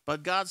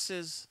 But God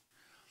says,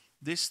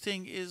 this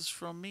thing is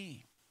from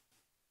me.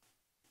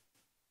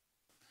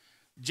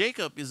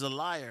 Jacob is a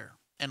liar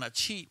and a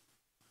cheat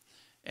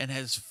and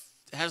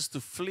has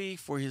to flee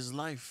for his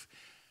life.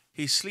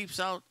 He sleeps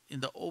out in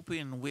the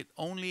open with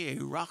only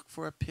a rock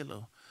for a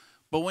pillow.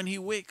 But when he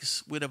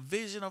wakes with a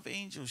vision of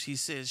angels, he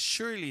says,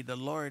 surely the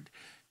Lord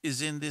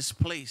is in this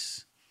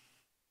place,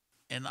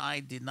 and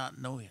I did not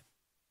know it.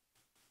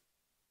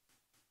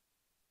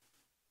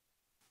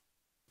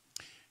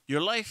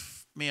 Your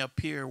life may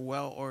appear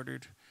well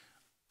ordered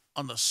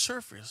on the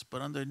surface,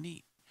 but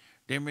underneath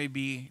there may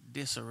be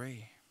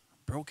disarray,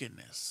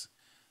 brokenness,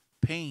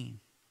 pain,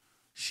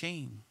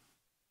 shame,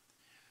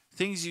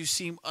 things you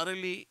seem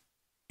utterly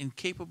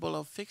incapable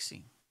of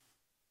fixing.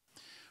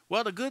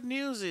 Well, the good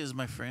news is,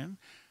 my friend,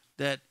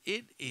 that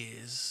it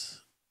is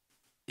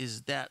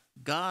that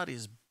God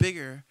is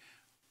bigger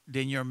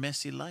than your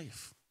messy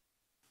life.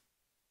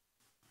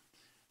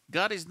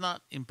 God is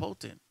not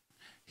impotent.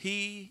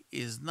 He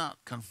is not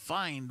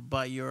confined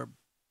by your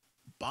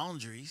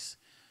boundaries.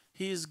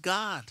 He is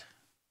God.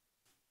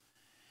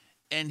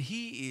 And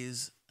he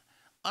is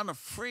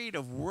unafraid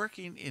of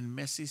working in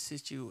messy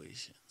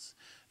situations.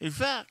 In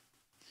fact,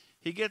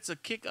 he gets a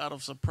kick out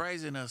of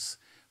surprising us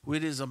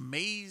with his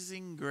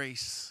amazing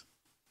grace.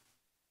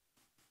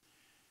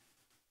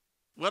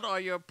 What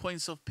are your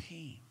points of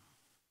pain?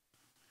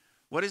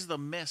 What is the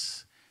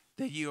mess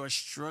that you are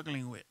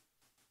struggling with?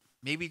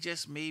 Maybe,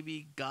 just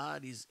maybe,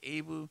 God is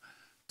able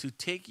to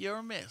take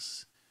your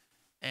mess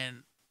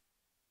and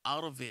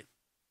out of it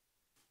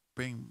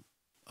bring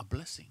a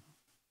blessing.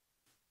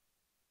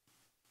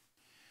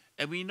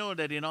 And we know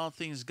that in all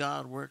things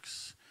God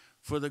works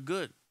for the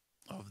good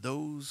of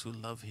those who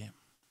love him,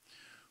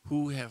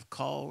 who have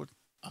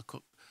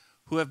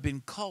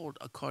been called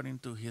according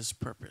to his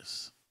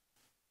purpose.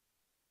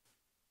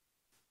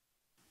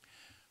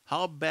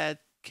 How bad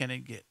can it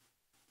get?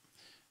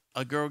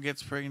 A girl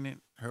gets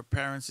pregnant, her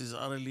parents is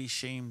utterly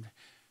shamed.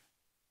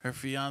 Her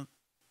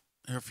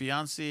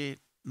fiance,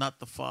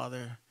 not the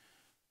father,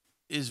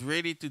 is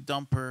ready to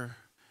dump her,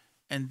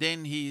 and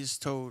then he is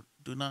told,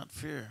 do not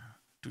fear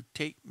to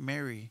take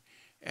Mary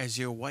as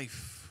your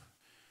wife,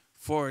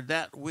 for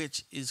that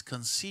which is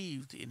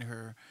conceived in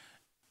her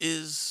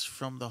is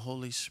from the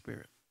Holy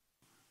Spirit.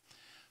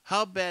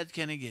 How bad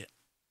can it get?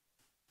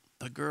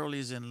 The girl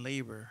is in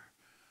labor,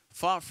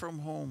 far from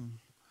home,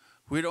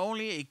 with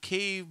only a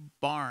cave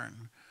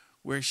barn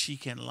where she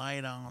can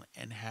lie down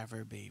and have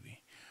her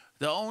baby.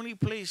 The only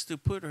place to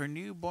put her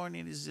newborn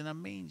in is in a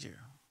manger,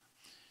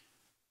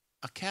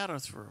 a cattle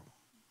throw.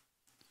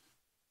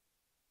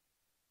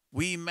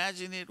 We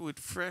imagine it with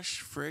fresh,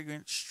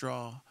 fragrant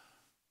straw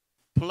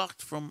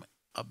plucked from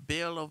a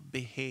bale of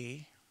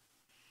hay,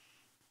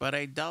 but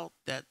I doubt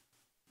that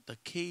the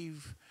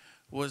cave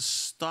was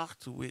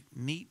stocked with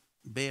neat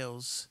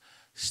bales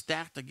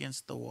stacked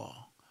against the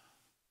wall.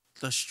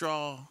 The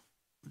straw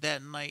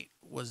that night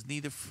was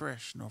neither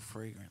fresh nor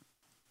fragrant.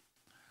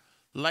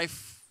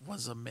 Life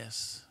was a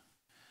mess,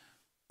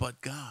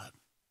 but God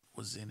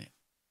was in it.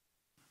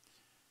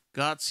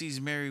 God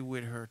sees Mary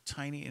with her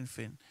tiny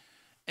infant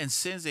and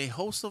sends a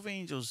host of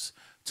angels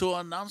to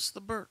announce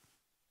the birth.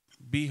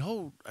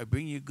 Behold, I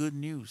bring you good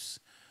news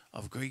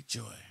of great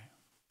joy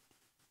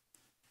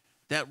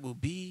that will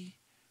be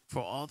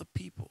for all the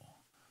people.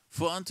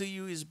 For unto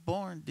you is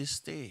born this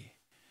day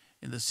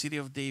in the city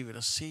of David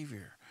a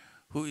Savior,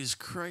 who is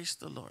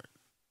Christ the Lord.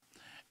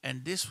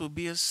 And this will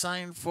be a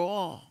sign for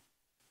all.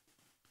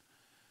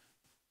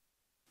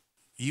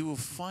 You will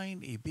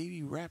find a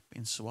baby wrapped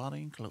in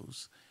swaddling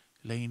clothes,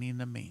 laying in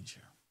a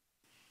manger.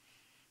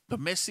 The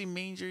messy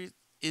manger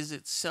is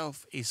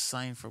itself a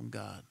sign from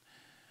God.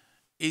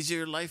 Is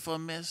your life a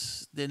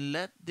mess? Then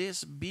let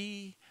this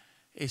be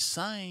a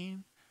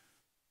sign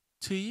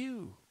to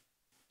you.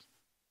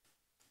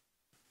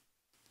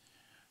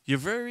 Your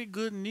very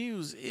good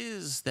news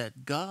is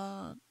that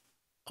God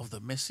of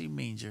the messy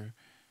manger,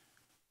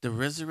 the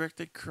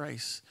resurrected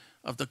Christ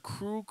of the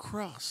cruel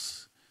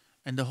cross,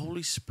 and the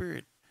Holy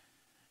Spirit,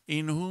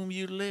 in whom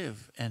you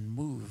live and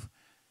move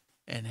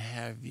and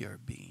have your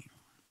being,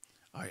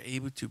 are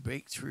able to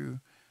break through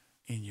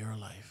in your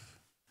life.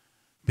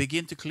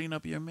 Begin to clean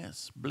up your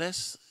mess.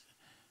 Bless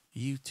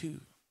you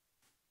too.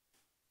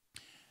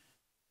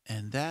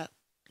 And that,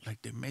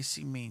 like the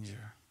messy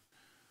manger,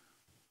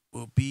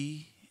 will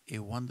be a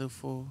wonder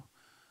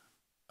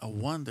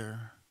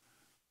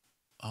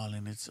all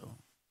in its own.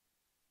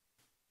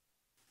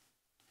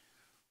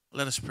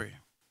 Let us pray.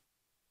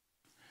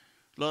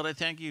 Lord, I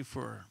thank you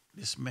for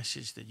this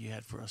message that you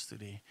had for us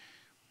today.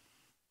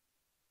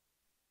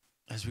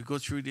 As we go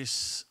through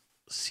this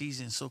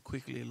season so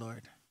quickly,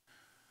 Lord,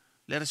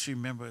 let us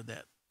remember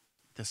that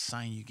the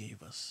sign you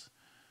gave us.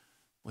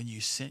 when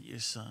you sent your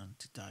son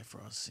to die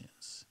for our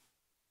sins,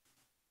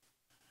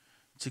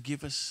 to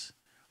give us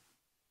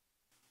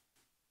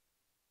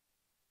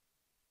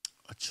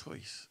a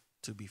choice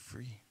to be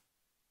free,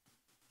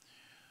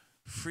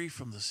 free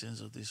from the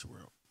sins of this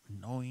world,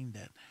 knowing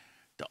that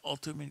the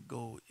ultimate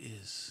goal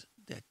is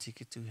that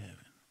ticket to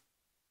heaven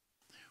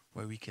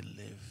where we can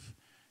live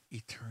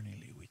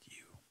eternally with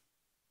you.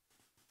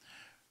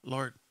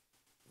 Lord,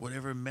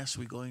 whatever mess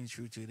we're going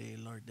through today,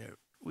 Lord, that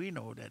we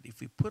know that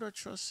if we put our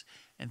trust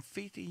and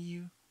faith in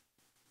you,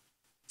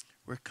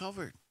 we're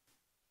covered.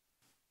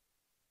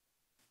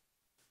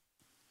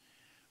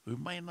 We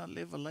might not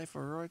live a life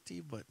of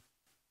royalty, but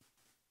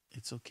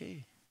it's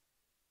okay.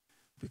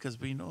 Because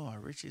we know our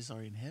riches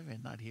are in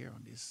heaven, not here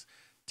on this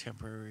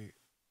temporary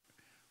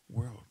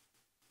world,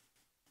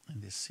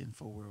 in this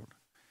sinful world.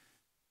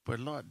 But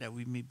Lord, that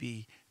we may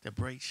be the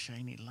bright,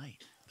 shining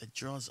light that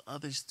draws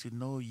others to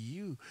know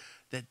you,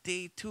 that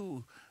they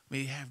too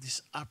may have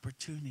this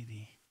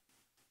opportunity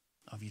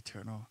of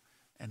eternal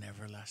and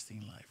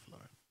everlasting life,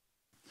 Lord.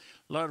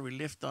 Lord, we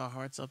lift our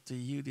hearts up to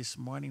you this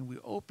morning. We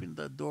open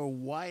the door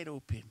wide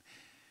open.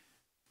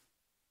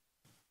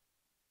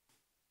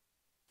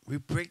 We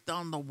break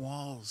down the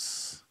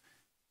walls.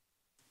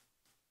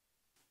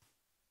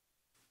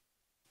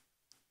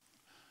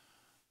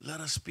 Let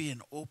us be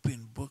an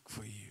open book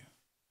for you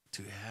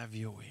to have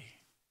your way.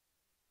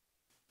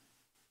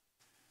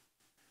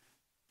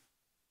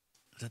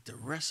 Let the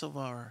rest of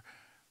our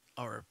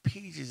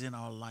pages in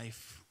our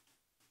life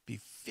be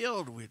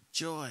filled with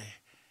joy,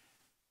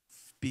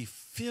 be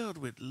filled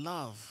with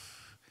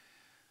love,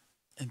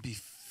 and be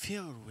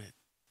filled with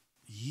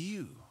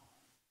you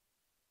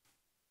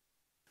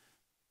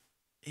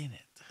in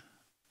it.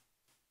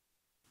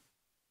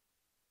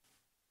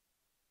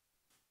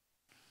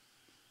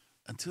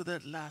 Until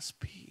that last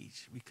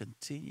page, we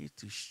continue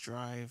to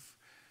strive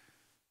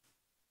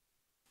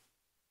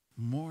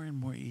more and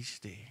more each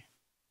day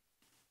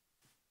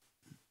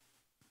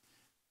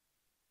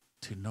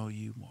to know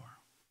you more.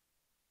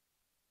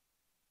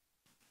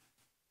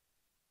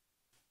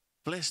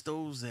 Bless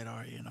those that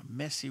are in a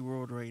messy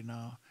world right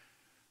now,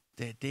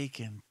 that they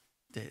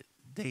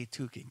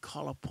too can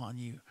call upon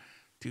you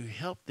to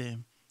help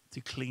them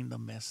to clean the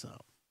mess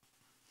up.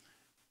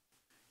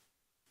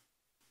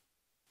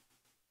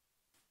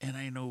 And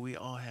I know we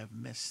all have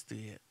mess to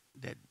it,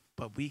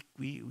 but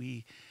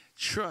we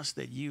trust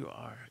that you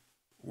are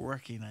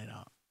working it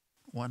out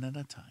one at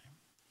a time,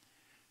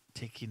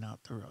 taking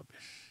out the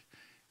rubbish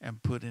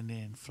and putting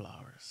in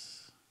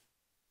flowers.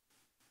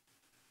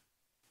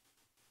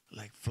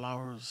 Like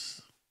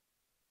flowers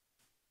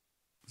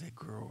that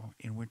grow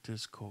in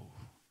winter's cold,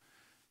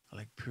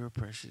 like pure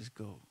precious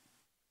gold.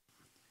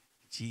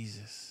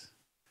 Jesus,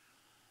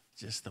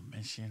 just the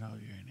mention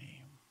of your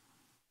name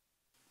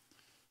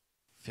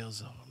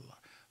fills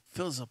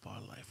up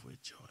our life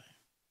with joy.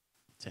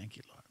 Thank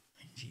you, Lord.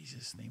 In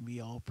Jesus' name we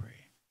all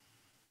pray.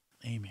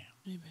 Amen.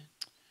 Amen.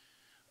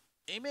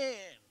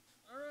 Amen.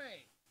 All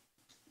right.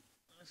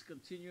 Let's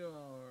continue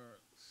our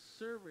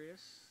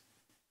service.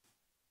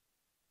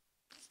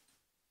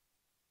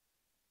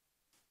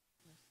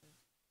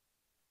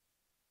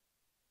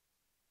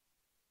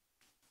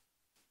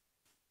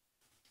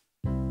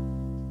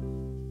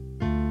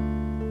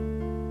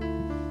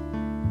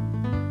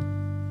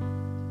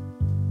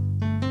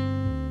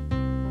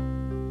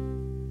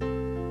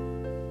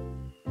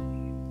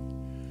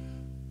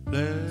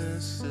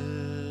 Blessed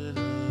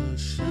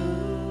assurance,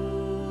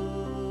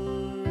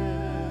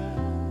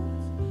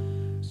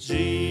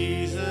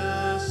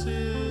 Jesus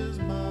is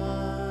mine.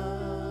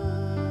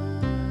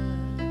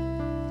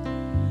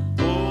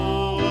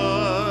 Oh,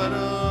 what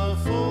a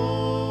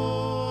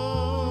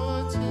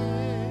foretaste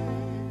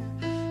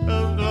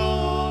of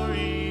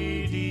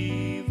glory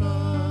divine,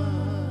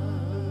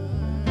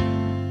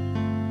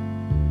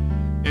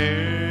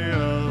 heir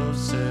of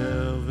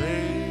salvation,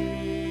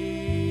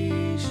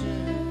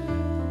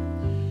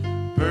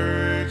 birth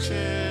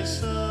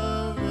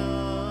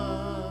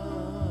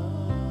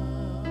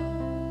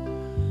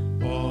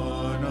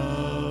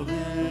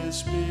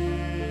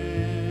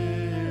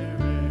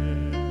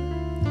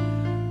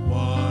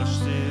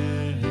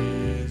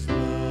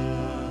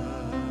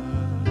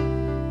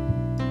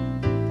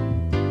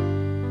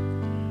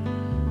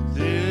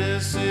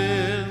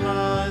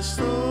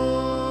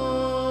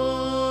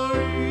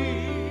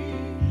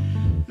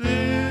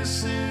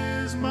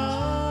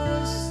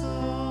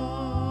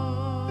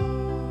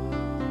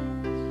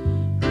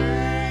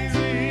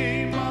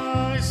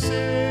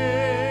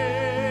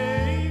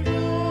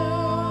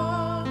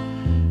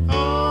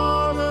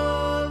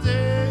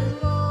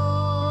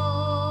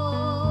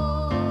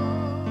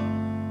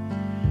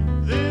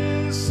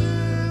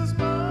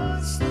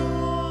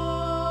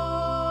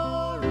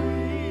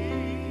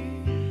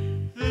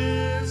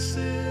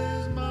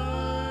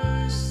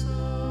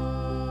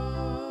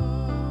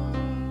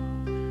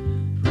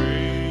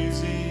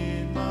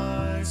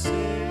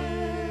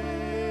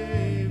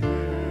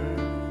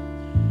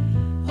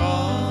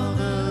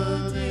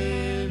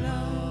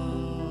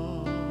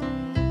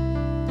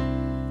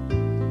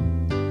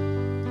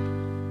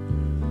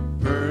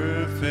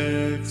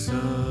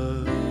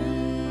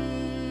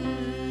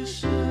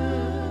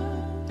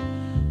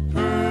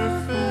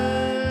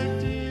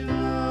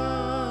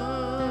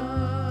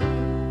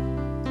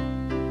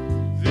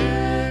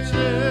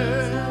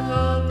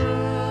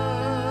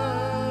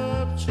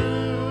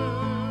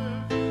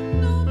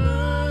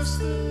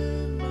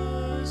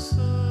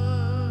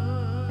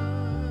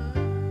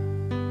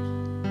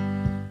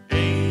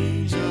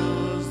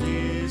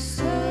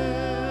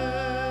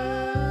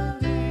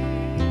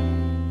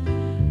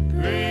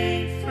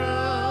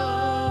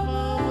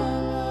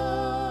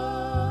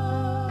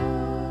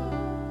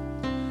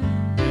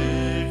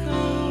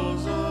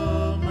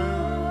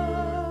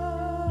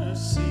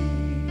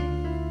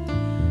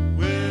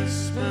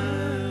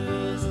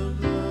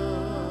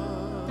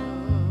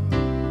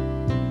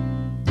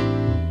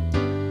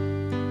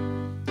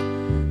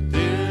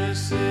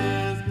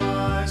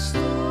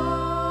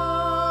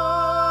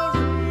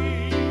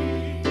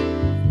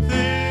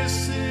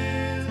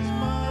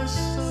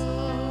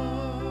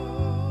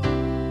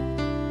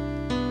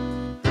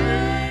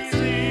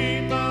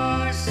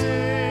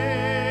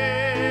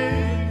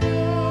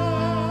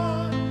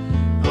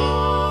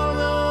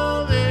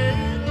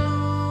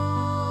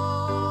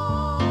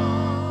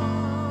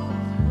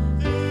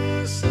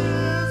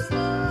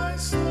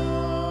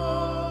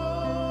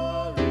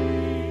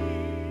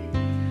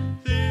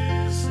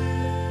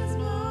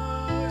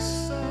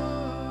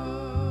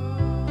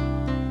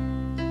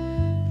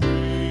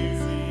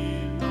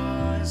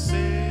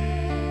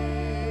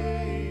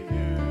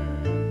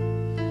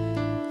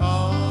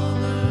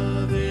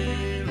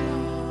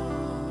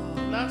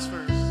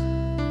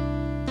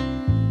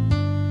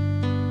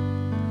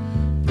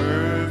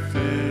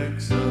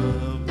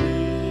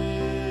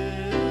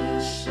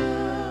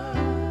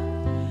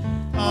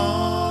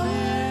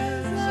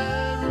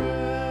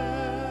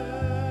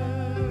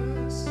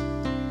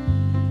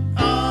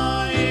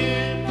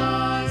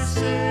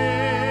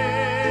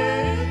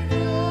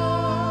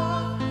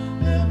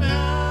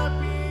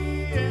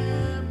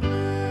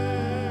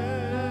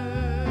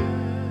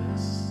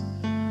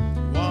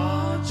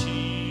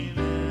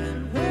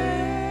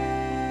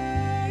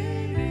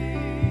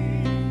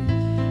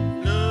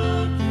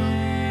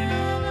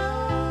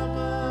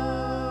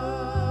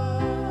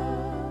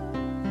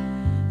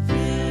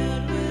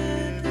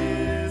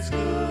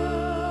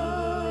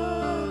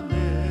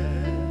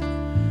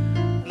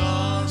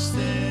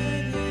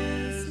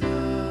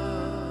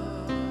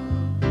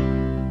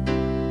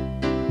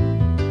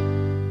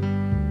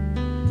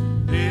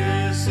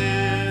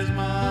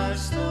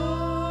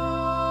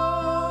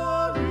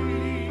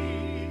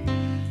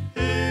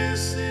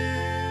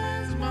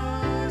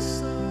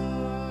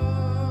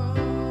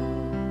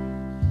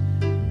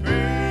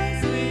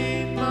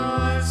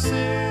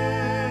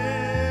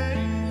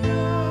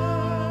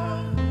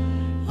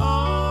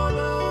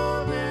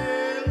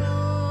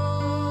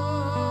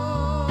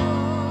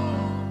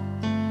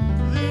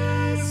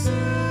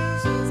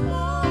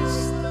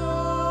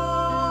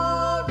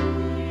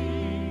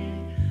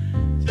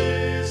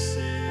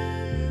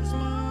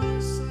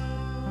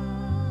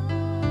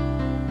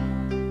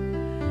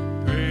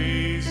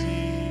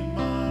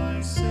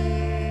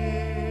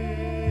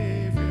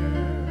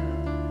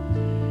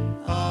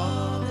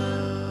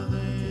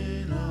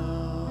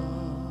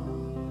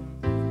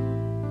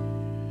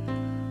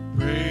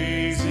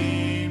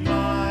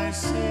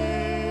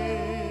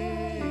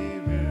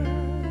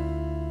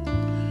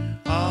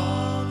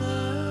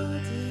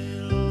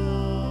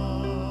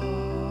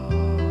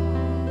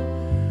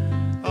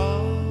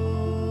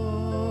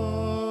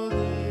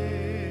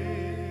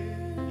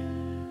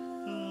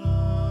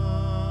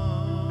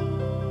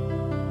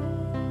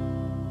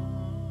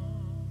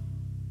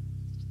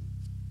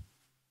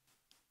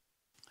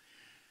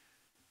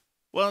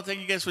Well, thank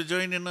you guys for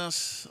joining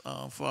us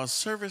for our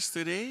service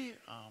today.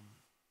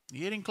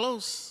 Getting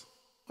close.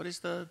 What is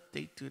the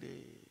date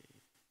today?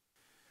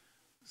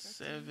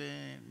 7.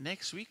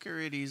 Next week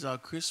already is our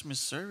Christmas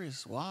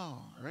service.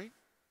 Wow, right?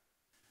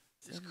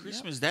 It's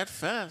Christmas that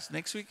fast.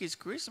 Next week is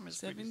Christmas.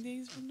 7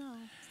 days from now.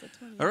 It's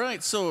the 20th. All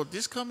right, so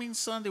this coming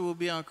Sunday will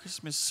be our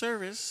Christmas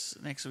service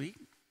next week.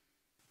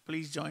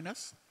 Please join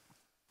us.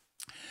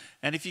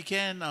 And if you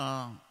can,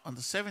 on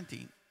the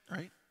 17th,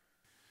 right?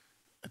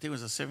 I think it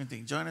was the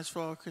 17th. Join us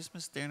for our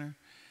Christmas dinner.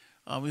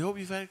 We hope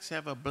you guys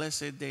have a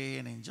blessed day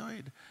and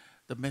enjoyed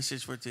the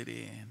message for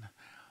today. And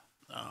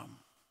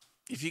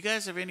if you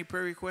guys have any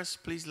prayer requests,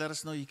 please let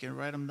us know. You can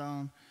write them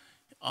down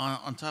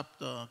on top of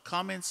the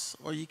comments,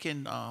 or you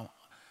can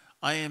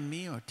IM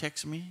me or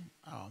text me.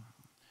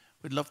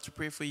 We'd love to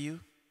pray for you.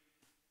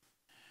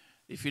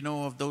 If you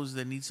know of those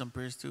that need some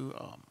prayers too,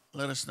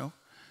 let us know.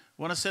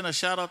 Want to send a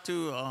shout out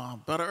to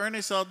Brother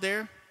Ernest out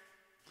there.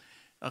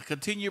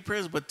 Continue your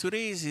prayers, but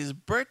today is his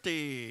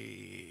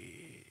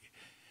birthday.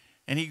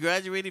 And he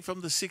graduated from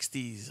the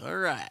 60s. All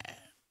right.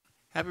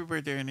 Happy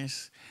birthday,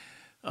 Ernest.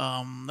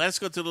 Let's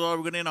go to the Lord.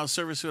 We're going to end our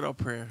service with our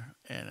prayer.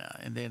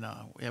 And then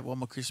we have one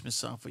more Christmas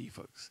song for you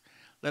folks.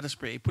 Let us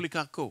pray.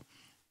 Pulikako.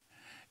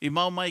 I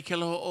mau mai ke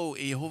aloha o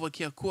e Yehova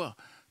kia kua.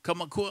 Ka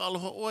makua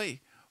aloha oi.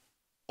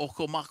 O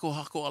ko mako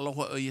hako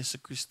aloha o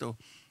Yesu Christo.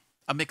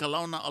 A me ka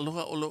launa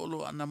aloha olo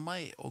olo ana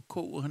mai o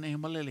ko uhane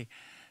himalele.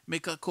 Me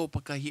ka ko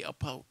pakahi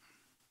apau.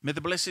 May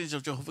the blessings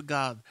of Jehovah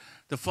God,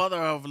 the Father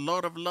of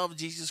Lord of love,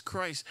 Jesus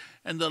Christ,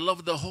 and the love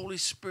of the Holy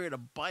Spirit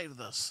abide with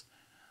us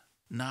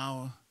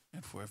now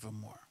and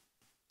forevermore.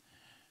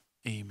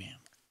 Amen.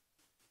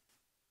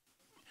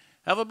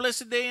 Have a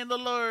blessed day in the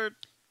Lord.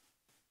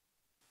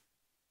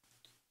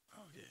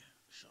 Okay,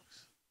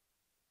 shucks.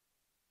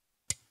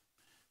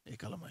 Hey,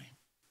 kalamai.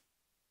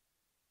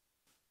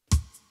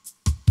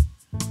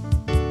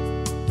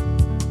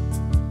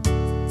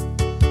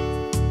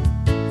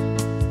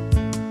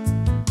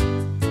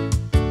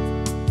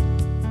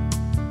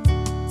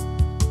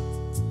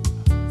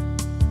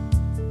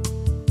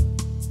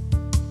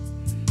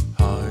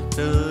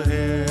 The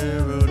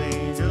herald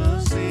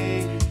angels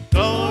sing,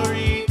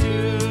 glory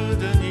to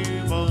the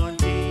newborn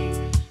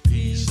King.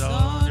 Peace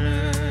on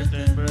earth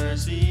and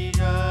mercy,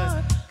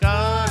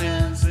 God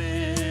and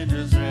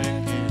sinners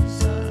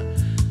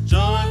reconciled.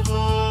 Joyful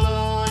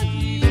all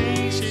ye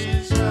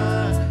nations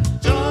rise,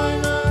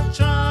 join the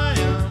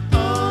triumph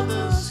of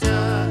the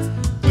sky.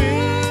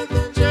 With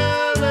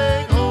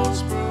angelic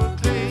hosts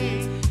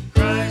proclaim,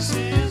 Christ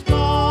is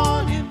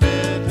born in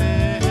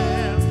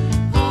Bethlehem.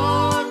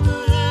 On the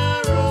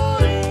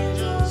herald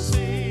angels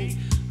sing,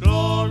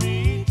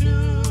 glory to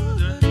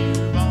the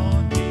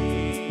newborn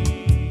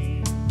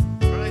King.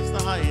 Christ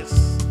the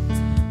highest,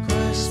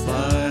 Christ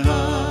by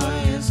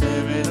highest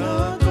heaven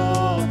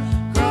adore,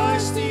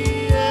 Christ the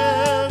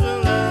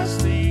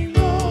everlasting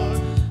Lord.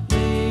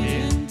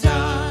 In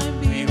time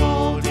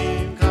behold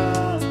him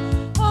come,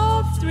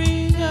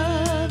 offspring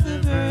of the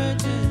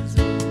virgin's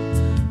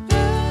womb.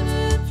 Then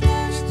in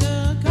flesh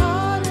the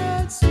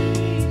Godhead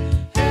seen,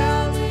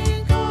 held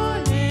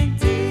incarnate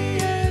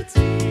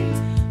deity.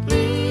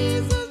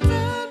 Pleases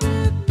men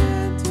with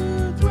men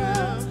to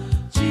dwell,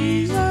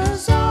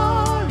 Jesus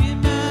our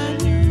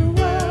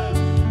Emmanuel.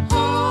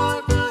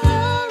 Hark the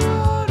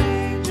herald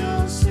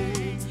angels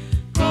sing,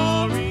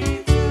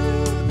 glory to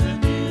the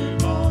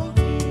newborn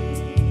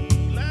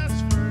King.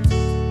 Last verse.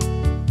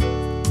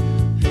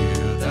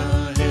 Hear the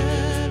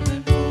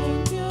heaven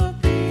both your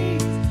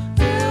peace,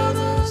 hail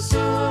the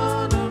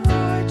Son of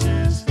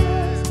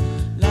righteousness.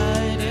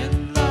 Light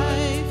and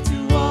life to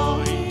all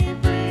he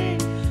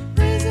brings,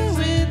 risen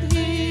with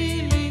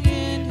healing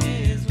in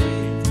his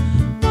wings.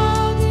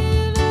 While the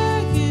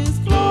elect his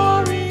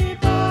glory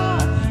by,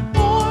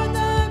 born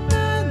that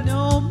men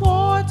no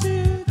more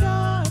to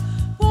die,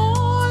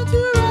 born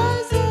to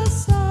rise the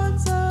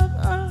sons of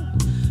earth,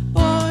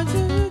 born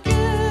to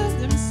give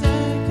them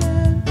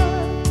second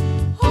birth.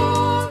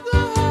 Hark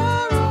the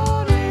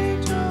herald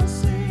angels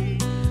sing,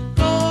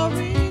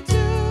 glory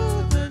to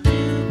the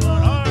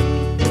newborn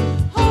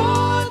King.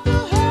 Hark the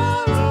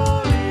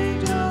herald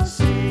angels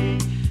sing,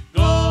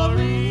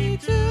 glory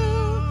to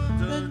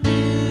the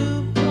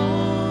newborn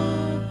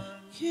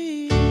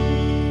King.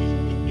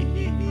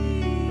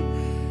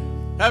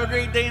 Have a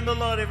great day in the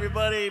Lord,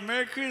 everybody.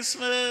 Merry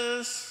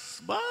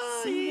Christmas. Bye.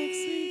 See you next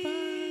week.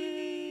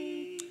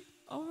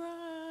 Bye. All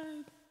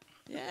right.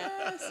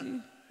 Yes.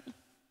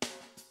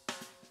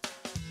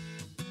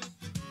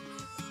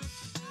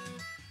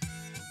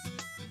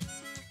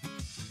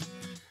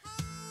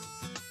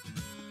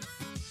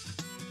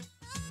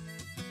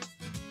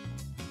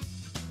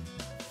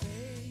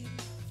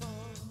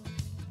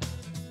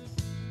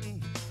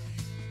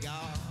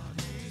 God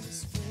is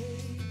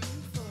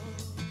faithful.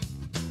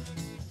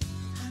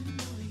 I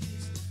know He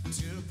is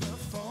to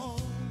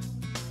perform.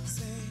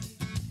 Say,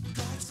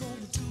 God's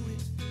gonna do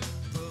it.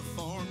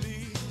 Perform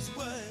His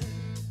word.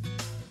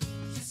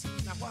 Yes,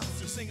 now why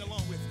don't you sing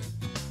along with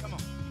me? Come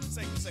on,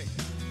 sing, say.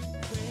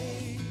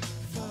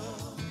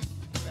 Faithful.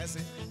 That's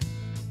it.